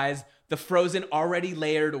he 100%. buys the frozen already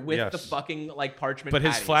layered with Yes. the fucking like parchment. But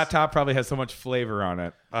his patties. flat top probably has so much flavor on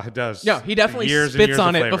it. It does. No, he definitely Years and spits years on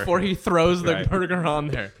of it flavor. before he throws the Right. burger on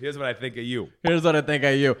there. Here's what I think of you. Here's what I think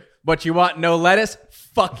of you. But you want no lettuce?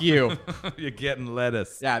 Fuck you. You're getting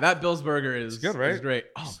lettuce. Yeah, that Bill's burger is good, right? is great.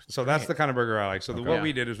 Oh, So that's the kind of burger I like. So what Yeah.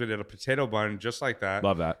 we did is we did a potato bun just like that.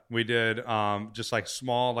 Love that. We did just like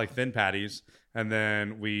small, like thin patties, and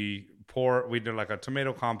then we did like a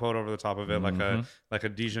tomato compote over the top of it, like a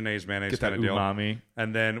Dijonnaise mayonnaise Get that kind of deal. umami.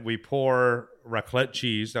 And then we pour raclette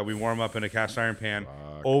cheese that we warm up in a cast iron pan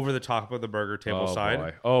over the top of the burger table side.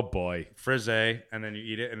 Boy. Oh boy. Frise, and then you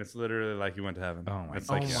eat it, and it's literally like you went to heaven. Oh my It's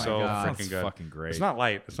like God. so God. freaking Sounds good. fucking great. It's not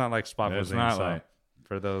light. It's not like spot It's cuisine. not so light.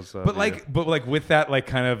 for those. But like with that like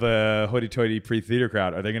kind of a hoity-toity pre-theater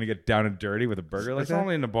crowd, are they gonna get down and dirty with a burger like it's that?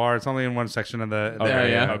 only in the bar. It's only in one section of the.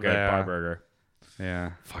 Okay, yeah. Okay, bar burger.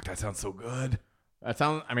 Yeah. Fuck, that sounds so good. that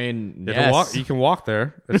sounds. I mean, You, yes. can walk, you can walk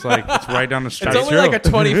there. It's like it's right down the street. It's only like a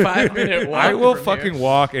 25-minute walk. I will from fucking here.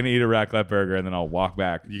 walk and eat a raclette burger, and then I'll walk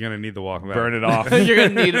back, You're gonna need the walk back. burn it off. You're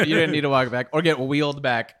gonna need to walk back or get wheeled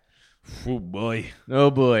back. Oh boy.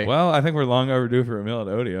 Oh boy. Well, I think we're long overdue for a meal at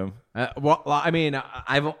Odium. Well, I mean,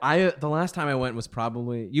 the last time I went was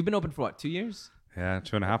probably you've been open for what 2 years? Yeah,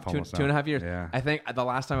 2.5 almost. Two and a half years. Yeah. I think the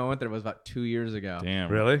last time I went there was about 2 years ago.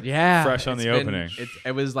 Damn. Really? Yeah, Fresh on it's the opening.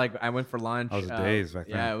 It was like I went for lunch. I was days back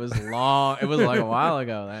then. Yeah, it was long. It was like a while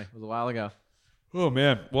ago. It was a while ago. Oh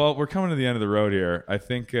man. Well, we're coming to the end of the road here. I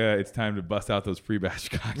think it's time to bust out those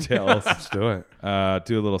pre-batch cocktails. Let's do it.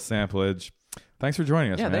 Do a little samplage. Thanks for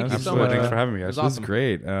joining us. Yeah, man. thank you This so was, much. Thanks for having me, guys. was This is awesome.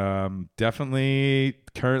 great. Definitely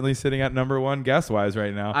currently sitting at number one guest wise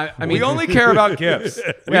right now. I we mean- only care about gifts.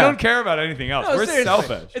 We Yeah. don't care about anything else. No, We're seriously.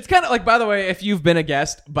 selfish. It's kind of like, by the way, if you've been a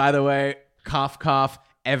guest, by the way, cough, cough.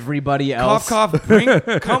 Everybody else, Cough,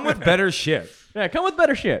 cough. Come with better shit. Yeah, come with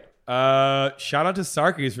better shit. Shout out to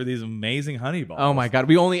Sarkis for these amazing honey balls. Oh my god,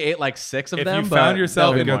 we only ate like 6 of If them. you but found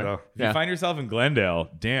yourself they'll in be good, more. though. If you find yourself in Glendale,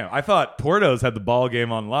 damn. I thought Porto's had the ball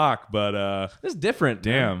game on lock, but This is different.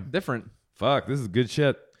 Damn. man. Different. fuck, this is good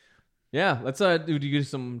shit. Yeah, let's do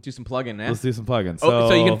some plug-in, man. Let's do some plugins.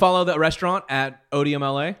 So you can follow the restaurant at Odium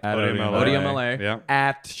LA. at Odium LA. Odium LA. Yeah.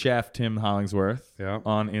 at Chef Tim Hollingsworth Yeah.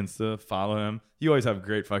 on Insta. Follow him. You always have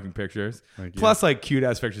great fucking pictures. Thank you. Plus, like cute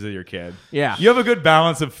ass pictures of your kid. Yeah. You have a good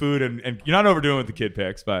balance of food, and you're not overdoing with the kid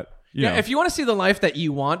pics, but you know. If you want to see the life that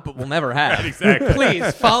you want but will never have, exactly.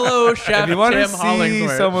 please follow Chef If you want Tim to see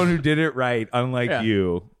Hollingsworth. someone who did it right, unlike Yeah.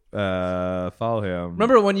 you, follow him.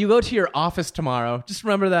 Remember when you go to your office tomorrow, just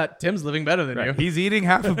remember that Tim's living better than you. He's eating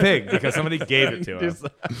half a pig because somebody gave it to him. Just-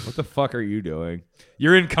 What the fuck are you doing?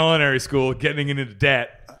 You're in culinary school, getting into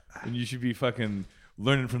debt, and you should be fucking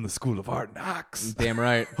learning from the School of Hard Knocks. Damn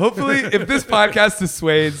right. Hopefully, if this podcast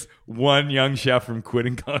dissuades one young chef from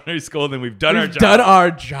quitting culinary school, then we've done our We've job. done our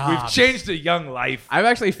job. We've changed a young life. I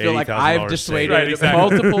actually feel like I've $80,000 dissuaded saved. Right, exactly.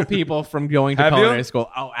 multiple people from going to Have you? culinary school.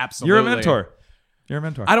 Oh, absolutely. You're a mentor. You're a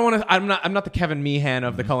mentor. I don't want to. I'm not the Kevin Meehan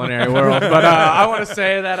of the culinary world, but I want to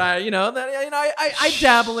say that I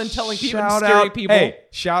dabble in telling people, and steering people. Hey,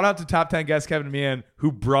 shout out to top 10 guest Kevin Meehan,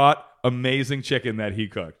 who brought amazing chicken that he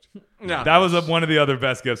cooked. No. That was one of the other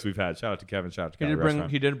best gifts we've had. Shout out to Kevin. Shout out to He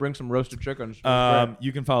Kevin. did bring some roasted chickens.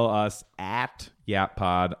 You can follow us at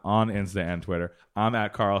YapPod on Insta and Twitter. I'm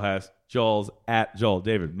at Carl Hess. Joel's at Joel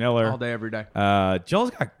David Miller. all day, every day.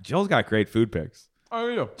 Joel's got great food pics. Oh,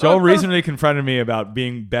 yeah. Joel recently confronted me about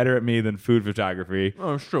being better at me than food photography.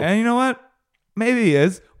 Oh, it's true. And you know what? Maybe he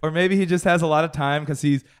is. Or maybe he just has a lot of time because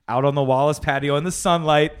he's out on the Wallace patio in the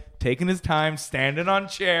sunlight, taking his time, standing on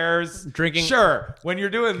chairs. Drinking- Sure. When you're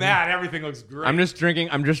doing that, everything looks great. I'm just drinking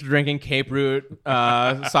Cape Root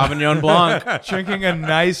Sauvignon Blanc. drinking a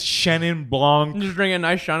nice Chenin Blanc. I'm just drinking a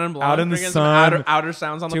nice Chenin Blanc. Out in the drinking some sun. outer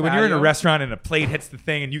sounds on the Dude, when patio. you're in a restaurant and a plate hits the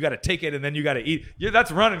thing and you got to take it and then you got to eat,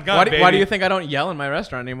 that's run and gun, baby. Why do you think I don't yell in my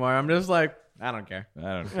restaurant anymore? I'm just like, I don't care. I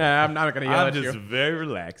don't know. Yeah, I'm not going to yell I'm at just you. very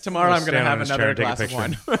relaxed. Tomorrow I'm going to stand on have his another chair and glass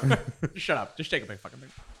take of a wine. Shut up. Just take a big fucking thing.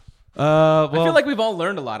 Well, I feel like we've all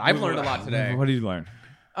learned a lot. I've learned a lot today. What did you learn?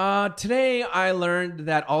 Today I learned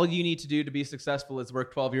that all you need to do to be successful is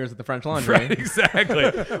work 12 years at the French Laundry. Right, exactly.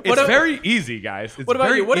 It's very easy, guys. It's What about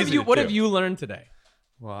very you? What easy to have do. you learned today?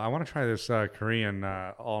 Well, I want to try this Korean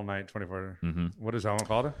all night 24. What is that one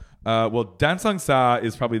called? Well, Dansang Sa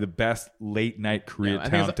is probably the best late night I think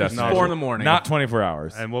Koreatown it's destination. 4 in the morning. Not 24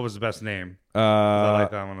 hours. And what was the best name? I like Uh,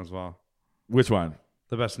 that one as well. which one?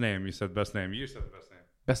 The best name. You said best name. You said the best name.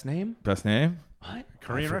 Best name? Best name? What?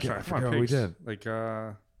 Korean I restaurant. forget Come on, what we pigs. did. Like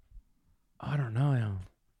I don't know.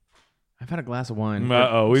 I've had a glass of wine.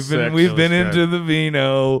 Uh-oh, we've been Sick. been It was into the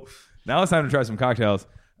vino. Now it's time to try some cocktails.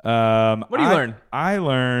 What do you learn? I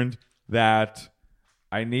learned that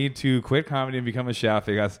I need to quit comedy and become a chef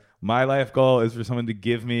because my life goal is for someone to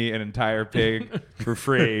give me an entire pig for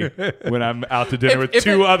free when I'm out to dinner with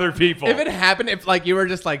two other people. If it happened, if like you were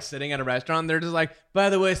just like sitting at a restaurant, they're just like, by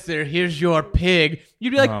the way, sir, here's your pig.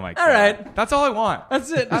 You'd be like, oh my all God. right, That's all I want.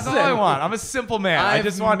 that's it. That's all I want. I'm a simple man. I I've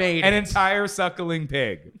just want made an it. entire suckling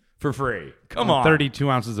pig for free. Come on. 32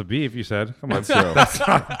 ounces of beef. You said. Come on. That's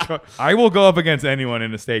true. I will go up against anyone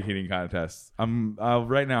in a steak eating contest. I'm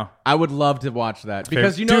right now. I would love to watch that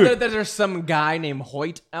because you know Dude. that there's some guy named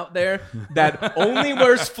Hoyt out there that only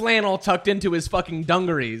wears flannel tucked into his fucking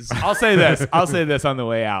dungarees. I'll say this. I'll say this on the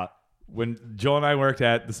way out. When Joel and I worked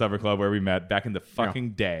at the Supper Club where we met back in the fucking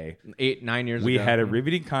day, 8-9 years we ago. had a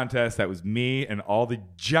riveting contest that was me and all the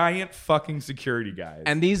giant fucking security guys.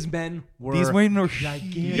 and these men were these women were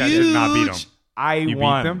gigantic. huge. You guys did not beat them. I You beat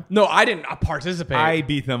won. them? No, I didn't participate. I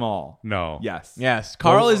beat them all. No. Yes. Yes,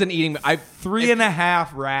 Carl is an eating.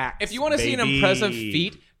 3.5 racks. If you want to see an baby. impressive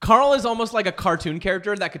feat, Carl is almost like a cartoon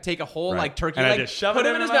character that could take a whole like turkey And I leg, just shove put it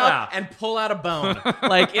him in in his my mouth, mouth. and pull out a bone.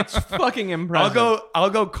 Like it's fucking impressive. I'll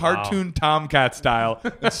go cartoon Tomcat style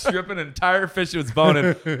and strip an entire fish of its bone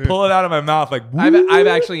and pull it out of my mouth like. I've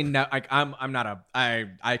actually like I'm not a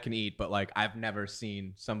I can eat, but like I've never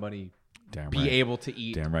seen somebody Damn be right. able to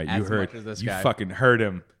eat. Damn right. You as heard. much as this You guy. fucking heard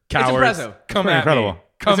him. Cowards. impressive. Come Pretty at incredible. me.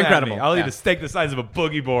 Come It's at incredible. me. I'll eat Yeah. a steak the size of a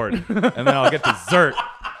boogie board, and then I'll get dessert.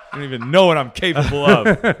 I don't even know what I'm capable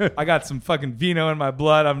of. I got some fucking vino in my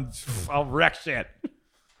blood. I'll wreck shit.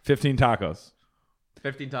 15 tacos.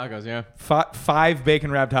 15 tacos, yeah. 5 bacon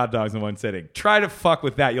wrapped hot dogs in one sitting. Try to fuck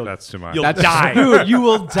with that. That's too much. You'll That's die. Dude, you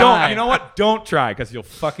will die. Don't. You know what? Don't try because you'll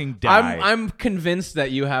fucking die. I'm convinced that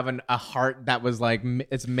you have a heart that was like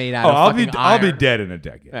it's made out Oh, of I'll fucking be I'll be iron. dead in a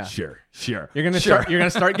decade. Yeah. Sure. You're gonna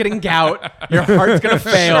start getting gout. Your heart's gonna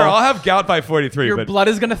Sure, fail. I'll have gout by 43. Your but, blood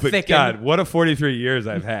is gonna but thicken. God, what a 43 years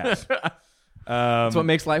I've had. That's what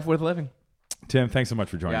makes life worth living. Tim, thanks so much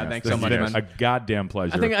for joining Yeah, us. thanks This so has much, been man. a goddamn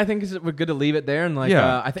pleasure. I think we're good to leave it there and like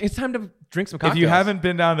Yeah. I think it's time to drink some if cocktails. you haven't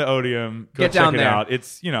been down to Odium, go Get check down it there. out.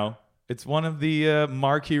 It's it's one of the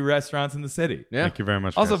marquee restaurants in the city. yeah. Thank you very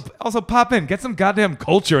much. Also, guys. also pop in, get some goddamn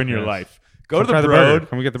culture in your Yes. life. Go Come to try the the burger. road.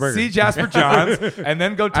 Come and get the burger. See Jasper Johns, and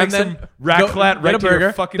then go take And then some raclette get right a to your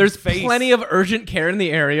burger. fucking There's face. plenty of urgent care in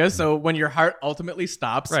the area, so when your heart ultimately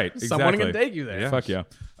stops, Right, someone can exactly. take you there. Fuck yeah.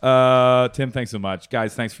 Tim, thanks so much.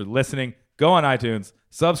 Guys, thanks for listening. Go on iTunes,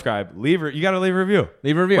 subscribe, you got to leave a review.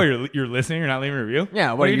 Leave a review. What, you're listening, you're not leaving a review?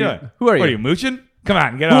 Yeah, What are you doing? who are What are you? you, mooching? Come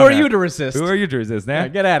on, get Who on are there. you to resist? Who are you to resist, man? Yeah,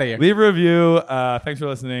 get out of here. Leave a review. Thanks for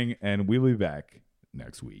listening, and we'll be back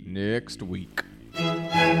next week. Next week.